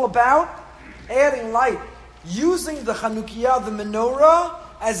 Hanukkah is all about adding light using the Chanukiah, the menorah,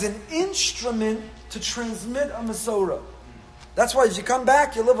 as an instrument to transmit a Masorah. That's why as you come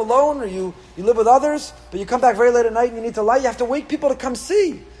back, you live alone or you live with others, but you come back very late at night and you need to light, you have to wake people to come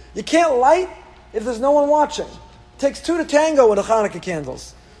see. You can't light if there's no one watching. It takes two to tango with the Hanukkah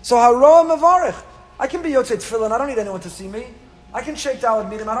candles. So haroa mevarich. I can be yotzei tefillin, I don't need anyone to see me. I can shake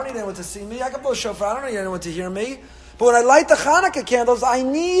daled midim, I don't need anyone to see me. I can blow shofar, I don't need anyone to hear me. But when I light the Hanukkah candles, I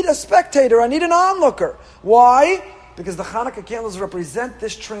need a spectator, I need an onlooker. Why? Because the Hanukkah candles represent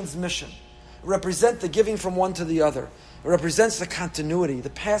this transmission. Represent the giving from one to the other. It represents the continuity, the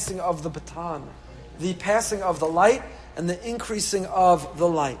passing of the baton, the passing of the light, and the increasing of the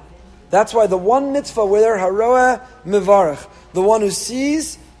light. That's why the one mitzvah where haroa mivarach, the one who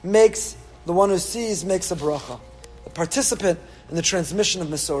sees makes a bracha. The participant in the transmission of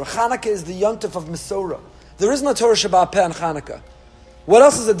Mesorah. Chanukah is the yontif of Mesorah. There is no Torah Shabbat Peh on Chanukah. What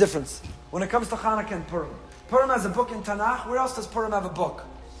else is the difference when it comes to Chanukah and Purim? Purim has a book in Tanakh. Where else does Purim have a book?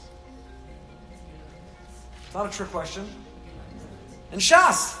 It's not a trick question. In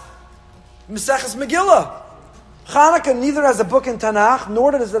Shas, Maseches Megillah. Chanukah neither has a book in Tanakh,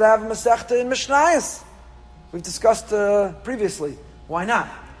 nor does it have a Masechta in Mishnayos. We've discussed previously. Why not?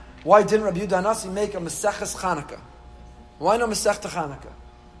 Why didn't Rabbi Yehuda Hanassi make a Maseches Chanukah? Why no Masechta Chanukah?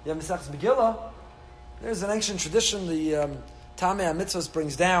 You have Maseches Megillah. There's an ancient tradition, the Tamei HaMitzvos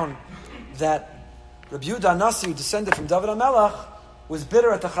brings down that Rabbi Yehuda Hanassi, who descended from David HaMelech, was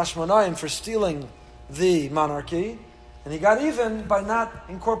bitter at the Chashmonaim for stealing the monarchy, and he got even by not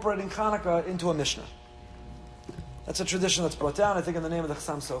incorporating Chanukah into a Mishnah. That's a tradition that's brought down, I think, in the name of the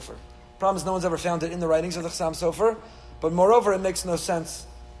Chassam Sofer. Problem is, no one's ever found it in the writings of the Chassam Sofer, but moreover, it makes no sense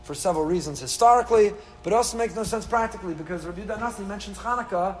for several reasons historically, but also makes no sense practically, because Rabbi Yehuda Hanassi mentions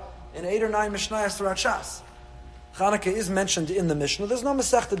Chanukah in 8 or 9 Mishnayos throughout Shas. Chanukah is mentioned in the Mishnah. There's no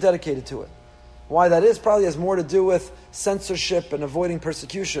Masechta dedicated to it. Why that is probably has more to do with censorship and avoiding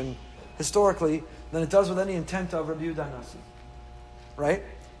persecution historically than it does with any intent of Rabbi Yehuda Hanassi. Right?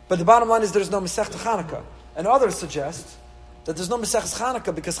 But the bottom line is there's no Masechta Chanukah. And others suggest that there's no Masechta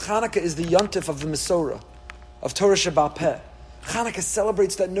Chanukah because Chanukah is the yontif of the Mesorah, of Torah Shabbat Peh. Chanukah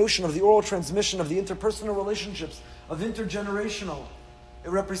celebrates that notion of the oral transmission, of the interpersonal relationships, of intergenerational.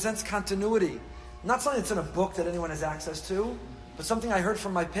 It represents continuity. Not something that's in a book that anyone has access to, but something I heard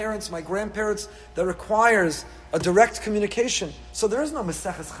from my parents, my grandparents, that requires a direct communication. So there is no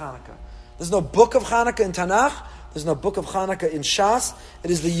Maseches Chanukah. There's no book of Chanukah in Tanakh. There's no book of Chanukah in Shas.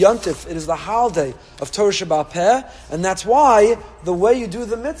 It is the yontif, it is the holiday of Torah Shabbat Peh, and that's why the way you do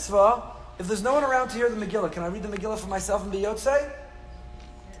the mitzvah, if there's no one around to hear the Megillah, can I read the Megillah for myself and be yotzei?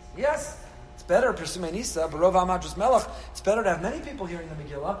 Yes. It's better, Persumei Nisa, Barov Amadras Melech, it's better to have many people hearing the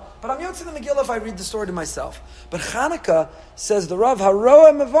Megillah, but I'm yotzei the Megillah if I read the story to myself. But Chanukah, says the Rav,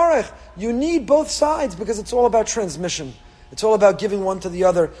 Haroa Mevarech, you need both sides because it's all about transmission. It's all about giving one to the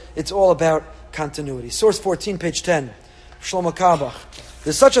other. It's all about continuity. Source 14, page 10. Shlomo Kabach.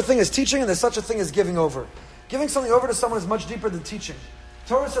 There's such a thing as teaching and there's such a thing as giving over. Giving something over to someone is much deeper than teaching.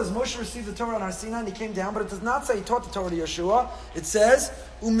 Torah says Moshe received the Torah on Har Sinai and he came down, but it does not say he taught the Torah to Yeshua. It says,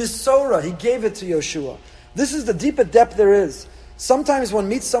 Umisora, he gave it to Yeshua. This is the deeper depth there is. Sometimes one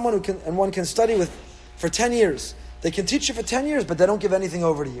meets someone one can study with for 10 years. They can teach you for 10 years, but they don't give anything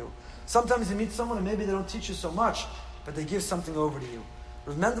over to you. Sometimes you meet someone and maybe they don't teach you so much, but they give something over to you.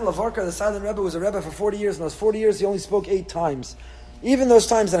 Rav Mendel of Arka, the silent Rebbe, was a Rebbe for 40 years, and those 40 years he only spoke 8 times. Even those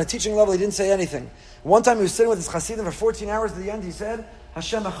times, on a teaching level, he didn't say anything. One time he was sitting with his Hasidim for 14 hours. At the end, he said,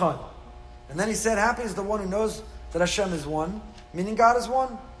 Hashem Echad. And then he said, happy is the one who knows that Hashem is one, meaning God is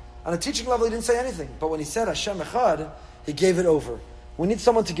one. On a teaching level, he didn't say anything. But when he said Hashem Echad, he gave it over. We need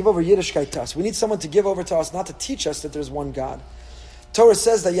someone to give over Yiddishkeit to us. We need someone to give over to us, not to teach us that there's one God. Torah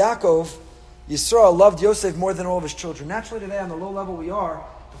says that Yaakov, Yisrael, loved Yosef more than all of his children. Naturally today, on the low level we are,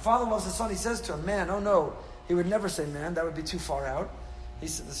 the father loves his son. He says to him, man, oh no. He would never say man. That would be too far out. He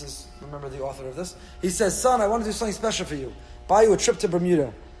said, remember the author of this? He says, son, I want to do something special for you. Buy you a trip to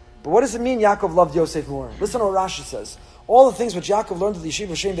Bermuda. But what does it mean Yaakov loved Yosef more? Listen to what Rashi says. All the things which Yaakov learned at the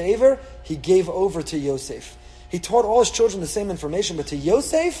Yeshiva Shem Be'ever, he gave over to Yosef. He taught all his children the same information, but to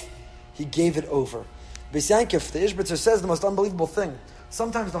Yosef, he gave it over. Beis Yankov, the Ishbitzer, says the most unbelievable thing.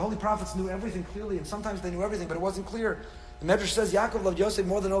 Sometimes the holy prophets knew everything clearly, and sometimes they knew everything, but it wasn't clear. The Medrash says Yaakov loved Yosef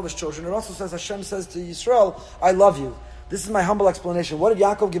more than all of his children. It also says Hashem says to Yisrael, I love you. This is my humble explanation. What did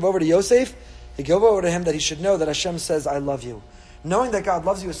Yaakov give over to Yosef? He gave over to him that he should know that Hashem says, I love you. Knowing that God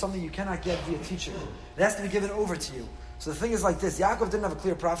loves you is something you cannot get via teaching. It has to be given over to you. So the thing is like this. Yaakov didn't have a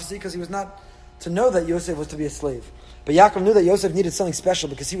clear prophecy because he was not to know that Yosef was to be a slave. But Yaakov knew that Yosef needed something special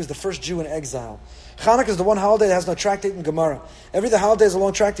because he was the first Jew in exile. Chanukah is the one holiday that has no tractate in Gemara. Every other holiday is a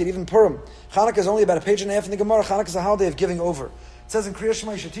long tractate, even Purim. Chanukah is only about a page and a half in the Gemara. Chanukah is a holiday of giving over. It says in Kriya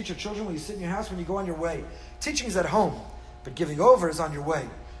Shema, you should teach your children when you sit in your house, when you go on your way. Teaching is at home, but giving over is on your way.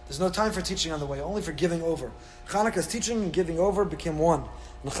 There's no time for teaching on the way, only for giving over. Chanukah's teaching and giving over became one.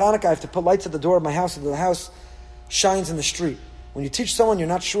 In Chanukah, I have to put lights at the door of my house so that the house shines in the street. When you teach someone, you're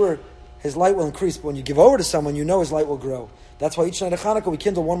not sure his light will increase, but when you give over to someone, you know his light will grow. That's why each night of Chanukah we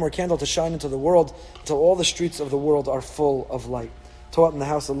kindle one more candle to shine into the world until all the streets of the world are full of light. Taught in the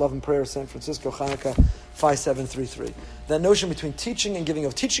House of Love and Prayer, San Francisco, Chanukah 5733. That notion between teaching and giving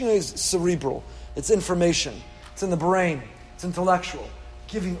over. Teaching is cerebral. It's information. It's in the brain. It's intellectual.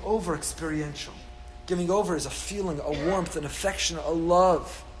 Giving over, experiential. Giving over is a feeling, a warmth, an affection, a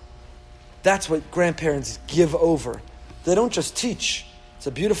love. That's what grandparents give over. They don't just teach. It's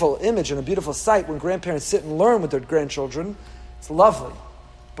a beautiful image and a beautiful sight when grandparents sit and learn with their grandchildren. It's lovely.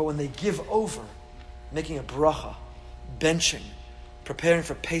 But when they give over, making a bracha, benching, preparing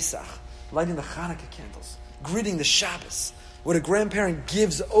for Pesach, lighting the Chanukah candles, greeting the Shabbos, what a grandparent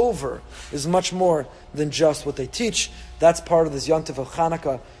gives over is much more than just what they teach. That's part of this yontif of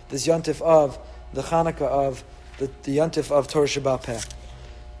Chanukah, this yontif of the Chanukah of the yontif of Torah Sheba'al Peh.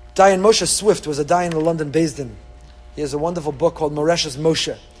 Dayan Moshe Swift was a dayan in the London Beis Din. He has a wonderful book called Moresh's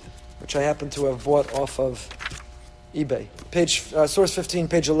Moshe, which I happen to have bought off of eBay. Source 15,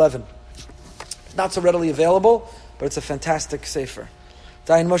 page 11. Not so readily available, but it's a fantastic sefer.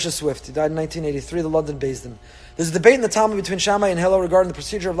 Dayan Moshe Swift. He died in 1983, the London Beis Din. There's a debate in the Talmud between Shammai and Hillel regarding the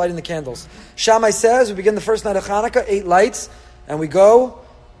procedure of lighting the candles. Shammai says we begin the first night of Chanukah, 8 lights, and we go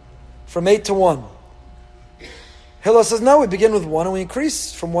from 8 to 1. Hillel says no, we begin with 1 and we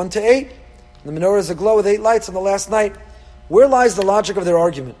increase from 1 to 8. The menorah is aglow with 8 lights on the last night. Where lies the logic of their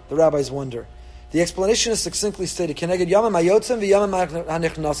argument? The rabbis wonder. The explanation is succinctly stated. Keneged yamim hayotzim v'yamim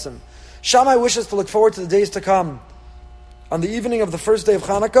hanichnasim. Shammai wishes to look forward to the days to come. On the evening of the first day of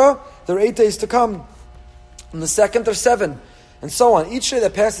Chanukah, there are 8 days to come. On the second, there are 7. And so on. Each day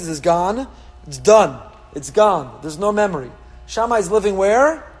that passes is gone. It's done. It's gone. There's no memory. Shammai is living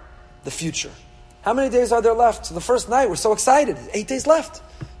where? The future. How many days are there left? So the first night, we're so excited. 8 days left.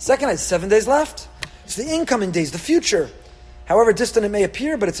 Second night, 7 days left. It's the incoming days, the future. However distant it may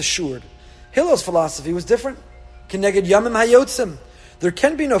appear, but it's assured. Hillel's philosophy was different. Keneged yamim hayotzim. There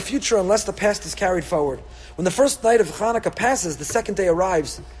can be no future unless the past is carried forward. When the first night of Chanukah passes, the second day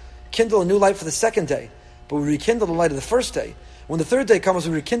arrives. Kindle a new light for the second day, but we rekindle the light of the first day. When the third day comes,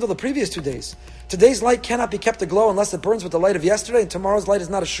 we rekindle the previous 2 days. Today's light cannot be kept aglow unless it burns with the light of yesterday, and tomorrow's light is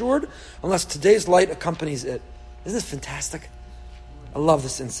not assured unless today's light accompanies it. Isn't this fantastic? I love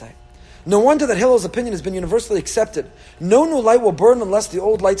this insight. No wonder that Hillel's opinion has been universally accepted. No new light will burn unless the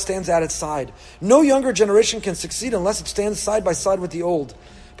old light stands at its side. No younger generation can succeed unless it stands side by side with the old.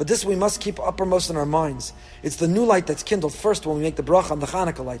 But this we must keep uppermost in our minds. It's the new light that's kindled first when we make the bracha on the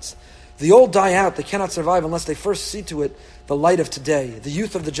Chanukah lights. The old die out. They cannot survive unless they first see to it the light of today. The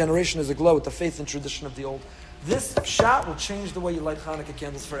youth of the generation is aglow with the faith and tradition of the old. This shot will change the way you light Chanukah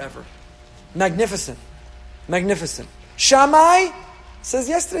candles forever. Magnificent. Magnificent. Shammai says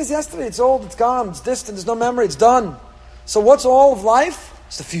yesterday's yesterday. It's old, it's gone, it's distant, there's no memory, it's done. So what's all of life?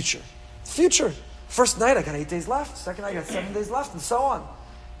 It's the future. The future. First night I got 8 days left. Second night I got 7 days left, and so on.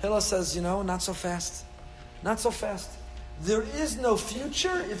 Hillel says, not so fast. Not so fast. There is no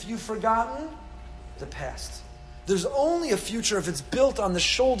future if you've forgotten the past. There's only a future if it's built on the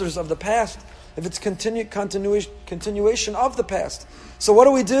shoulders of the past, if it's continuation of the past. So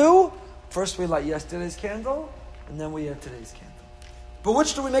what do? First we light yesterday's candle, and then we add today's candle. But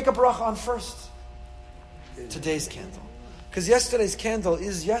which do we make a bracha on first? Today's candle. Because yesterday's candle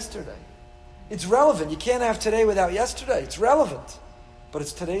is yesterday. It's relevant. You can't have today without yesterday. It's relevant. But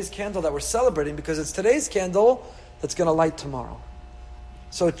it's today's candle that we're celebrating because it's today's candle that's going to light tomorrow.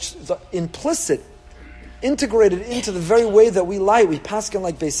 So it's the implicit, integrated into the very way that we light, we paskin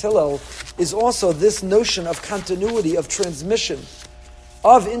like Beis Hillel, is also this notion of continuity, of transmission,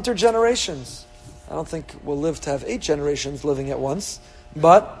 of intergenerations. I don't think we'll live to have 8 generations living at once,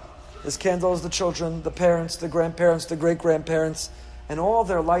 but this candle is the children, the parents, the grandparents, the great-grandparents, and all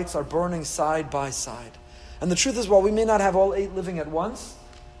their lights are burning side by side. And the truth is, while we may not have all 8 living at once,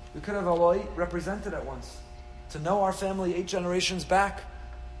 we could have all 8 represented at once. To know our family 8 generations back,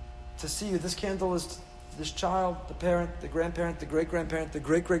 to see you, this candle is this child, the parent, the grandparent, the great-grandparent, the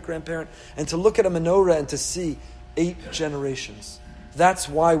great-great-grandparent, and to look at a menorah and to see 8 generations. That's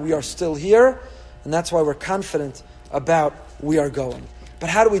why we are still here, and that's why we're confident about we are going. But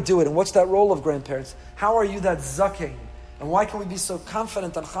how do we do it? And what's that role of grandparents? How are you that zaken? And why can we be so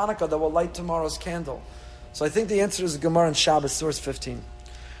confident on Hanukkah that we'll light tomorrow's candle? So I think the answer is the Gemara in Shabbos, source 15.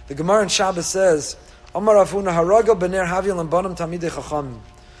 The Gemara in Shabbos says, Amar Afuna haraga b'ner havil and banam tamidei chachamim.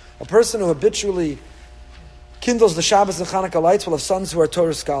 A person who habitually kindles the Shabbos and Hanukkah lights will have sons who are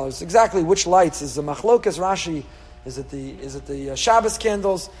Torah scholars. Exactly which lights? Is the Machlokas Rashi? Is it the Shabbos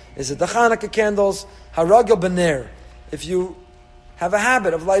candles? Is it the Hanukkah candles? Haraga b'ner. If you have a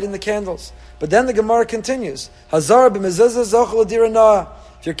habit of lighting the candles. But then the Gemara continues. Hazar b'mezuzah zochel adira noah.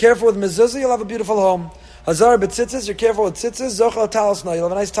 If you're careful with mezuzah, you'll have a beautiful home. Hazar b'tzitzis, you're careful with tzitzis, zochel talis noah. You'll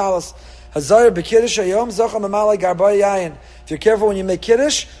have a nice talis. Hazar b'kiddush hayom zochel mamalei garbay yayin. If you're careful when you make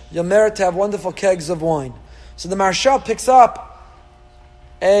kiddush, you'll merit to have wonderful kegs of wine. So the Maharsha picks up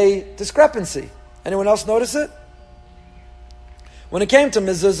a discrepancy. Anyone else notice it? When it came to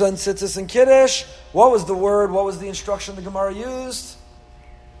mezuzah and tzitzis and kiddush, what was the word? What was the instruction the Gemara used?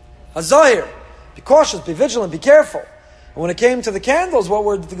 Hazahir. Be cautious, be vigilant, be careful. And when it came to the candles, what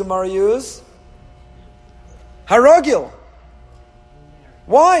word did the Gemara use? Haragil.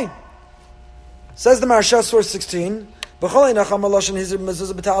 Why? Says the Maharsha, source 16. If you're careful with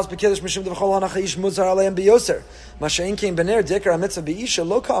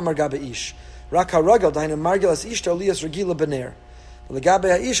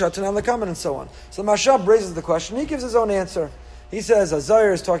and so on. So Mashab raises the question. He gives his own answer. He says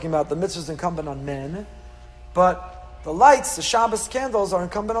Azayir is talking about the mitzvahs incumbent on men, but the lights, the Shabbos candles, are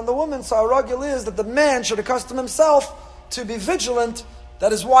incumbent on the woman. So our ragil is that the man should accustom himself to be vigilant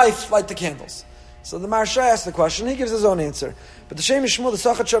that his wife light the candles. So the Maharsha asks the question, he gives his own answer. But the Shem Shmuel, the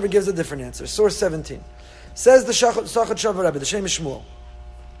Sachat Shavar, gives a different answer. Source 17. Says the Sachat Shavar Rebbe, the Shem Shmuel.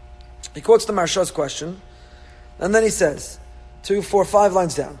 He quotes the Maharsha's question, and then he says, 2, 4, 5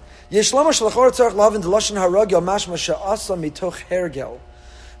 lines down, Yeshlama shalachor tzarech lavin deloshin haragel mashma she'asa mitoch hergel.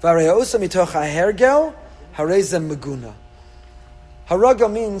 V'areosa mitoch hahergel, harezem meguna. Haragel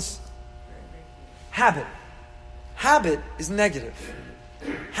means habit. Habit is negative.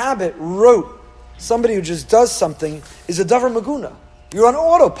 Habit, rote, somebody who just does something, is a davar maguna. You're on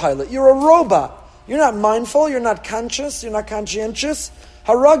autopilot. You're a robot. You're not mindful. You're not conscious. You're not conscientious.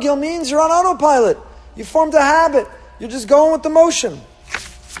 Haragil means you're on autopilot. You formed a habit. You're just going with the motion.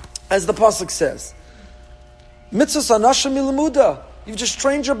 As the pasuk says, mitzvah anasha milamuda. You've just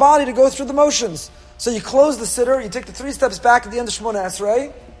trained your body to go through the motions. So you close the siddur. You take the 3 steps back at the end of Shemona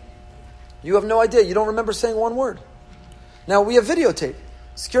Esrei. You have no idea. You don't remember saying one word. Now we have videotape.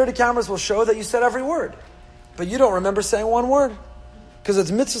 Security cameras will show that you said every word. But you don't remember saying one word. Because it's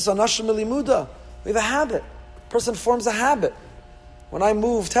mitzvah anashim milimuda. We have a habit. A person forms a habit. When I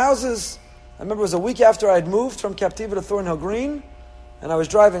moved houses, I remember it was a week after I had moved from Captiva to Thornhill Green, and I was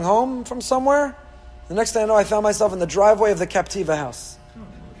driving home from somewhere. The next thing I know, I found myself in the driveway of the Captiva house.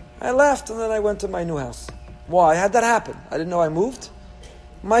 I left, and then I went to my new house. Why? How'd that happen? I didn't know I moved.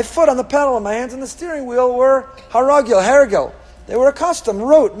 My foot on the pedal and my hands on the steering wheel were haragil, hergel. They were accustomed,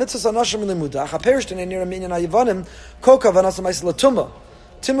 rote, mitzvahs anashim limudah. Chaperish in near a minyan ayivanim, koka vanasam aisla tumah.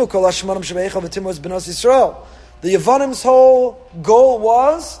 Timu kol hashmanim shebeichel v'timu es benos Yisrael. The Yevanim's whole goal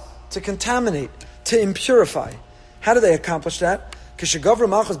was to contaminate, to impurify. How did they accomplish that? Kishagavra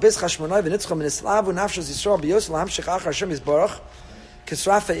malchus beis chashmonai v'nitzcham min islavu nafshos Yisrael biyos lahamshich achar Hashem yisbarach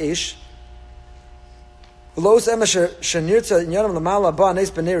kisrafe ish. V'los ema shenirtza inyanam lamala ba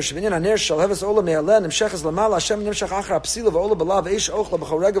neis b'neir shvinyan haner shal heves ola me'alen nimshechas lamala Hashem nimshach achar apsila v'ola b'lav ish ochla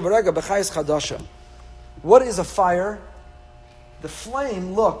b'chorega v'rega b'chayis chadasha. What is a fire? The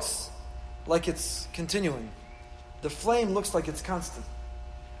flame looks like it's continuing. The flame looks like it's constant.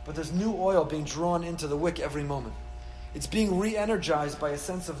 But there's new oil being drawn into the wick every moment. It's being re-energized by a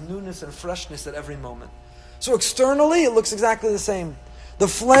sense of newness and freshness at every moment. So externally, it looks exactly the same. The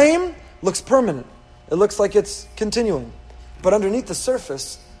flame looks permanent. It looks like it's continuing. But underneath the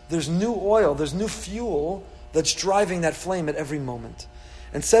surface, there's new oil, there's new fuel that's driving that flame at every moment.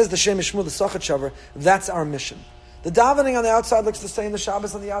 And says the Shem Shmuel, the Sachat Shavar, that's our mission. The davening on the outside looks the same, the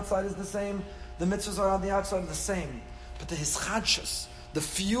Shabbos on the outside is the same, the mitzvahs are on the outside are the same. But the hischadshus, the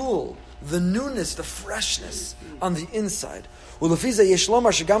fuel, the newness, the freshness on the inside. It's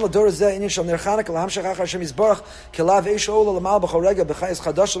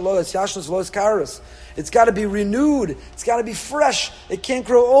got to be renewed. It's got to be fresh. It can't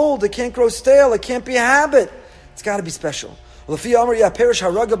grow old. It can't grow stale. It can't be a habit. It's got to be special. What is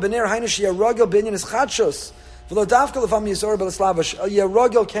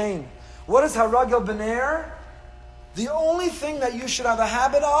haragel b'ner? The only thing that you should have a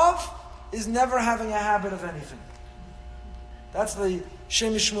habit of is never having a habit of anything. That's the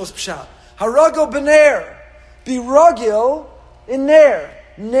Shem Yishmuel's pshat. Haragel b'ner. Be ragil in ner.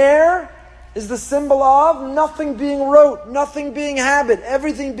 Ner is the symbol of nothing being rote, nothing being habit,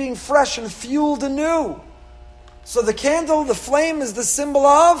 everything being fresh and fueled anew. So the candle, the flame, is the symbol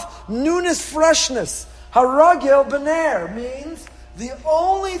of newness, freshness. Haragil Bener means the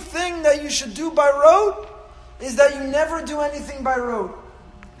only thing that you should do by rote is that you never do anything by rote.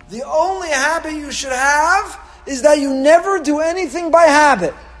 The only habit you should have is that you never do anything by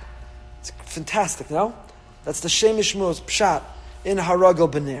habit. It's fantastic, no? That's the Shem Yishmuel's pshat in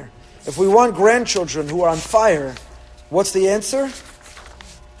Haragil Bener. If we want grandchildren who are on fire, what's the answer?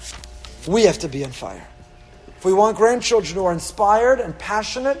 We have to be on fire. If we want grandchildren who are inspired and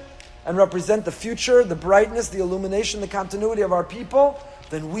passionate and represent the future, the brightness, the illumination, the continuity of our people,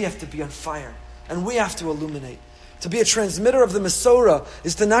 then we have to be on fire. And we have to illuminate. To be a transmitter of the Masorah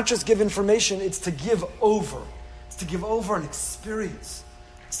is to not just give information, it's to give over. It's to give over an experience.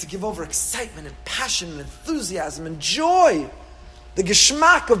 It's to give over excitement and passion and enthusiasm and joy. The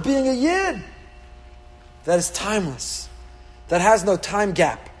geschmack of being a Yid. That is timeless. That has no time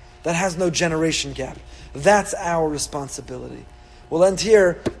gap. That has no generation gap. That's our responsibility. We'll end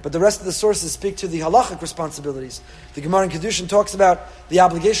here, but the rest of the sources speak to the halachic responsibilities. The Gemara in Kedushin talks about the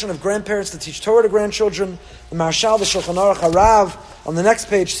obligation of grandparents to teach Torah to grandchildren. The Marshal, the Shulchan Aruch, Harav, on the next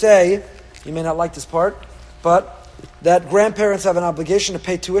page say, you may not like this part, but that grandparents have an obligation to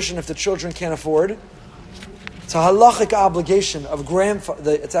pay tuition if the children can't afford. It's a halachic obligation of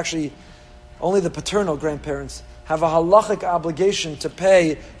it's actually only the paternal grandparents have a halachic obligation to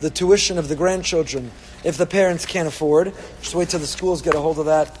pay the tuition of the grandchildren if the parents can't afford. Just wait till the schools get a hold of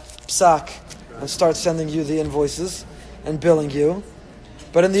that psak and start sending you the invoices and billing you.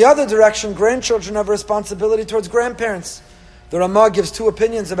 But in the other direction, grandchildren have a responsibility towards grandparents. The Ramah gives two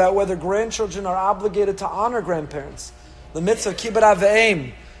opinions about whether grandchildren are obligated to honor grandparents. The mitzvah of kibbud av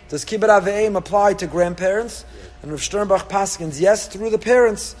v'em. Does kibbud av v'em apply to grandparents? And Rav Sternbach paskins, yes, through the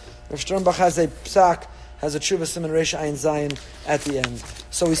parents. Rav Sternbach has a psak, has a tshuva siman resh ayin zayin at the end.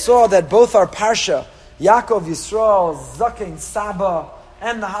 So we saw that both our parsha, Yaakov, Yisrael, Zaken, Saba,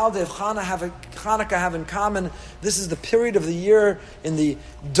 and the holiday of Hanukkah have in common. This is the period of the year in the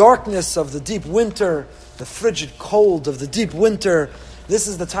darkness of the deep winter, the frigid cold of the deep winter. This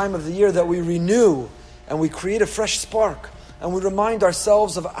is the time of the year that we renew and we create a fresh spark. And we remind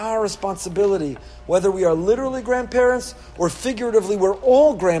ourselves of our responsibility, whether we are literally grandparents or figuratively we're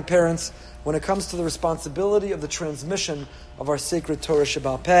all grandparents, when it comes to the responsibility of the transmission of our sacred Torah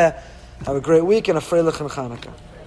Sheba'al Peh. Have a great week and a Freilich and Chanukah.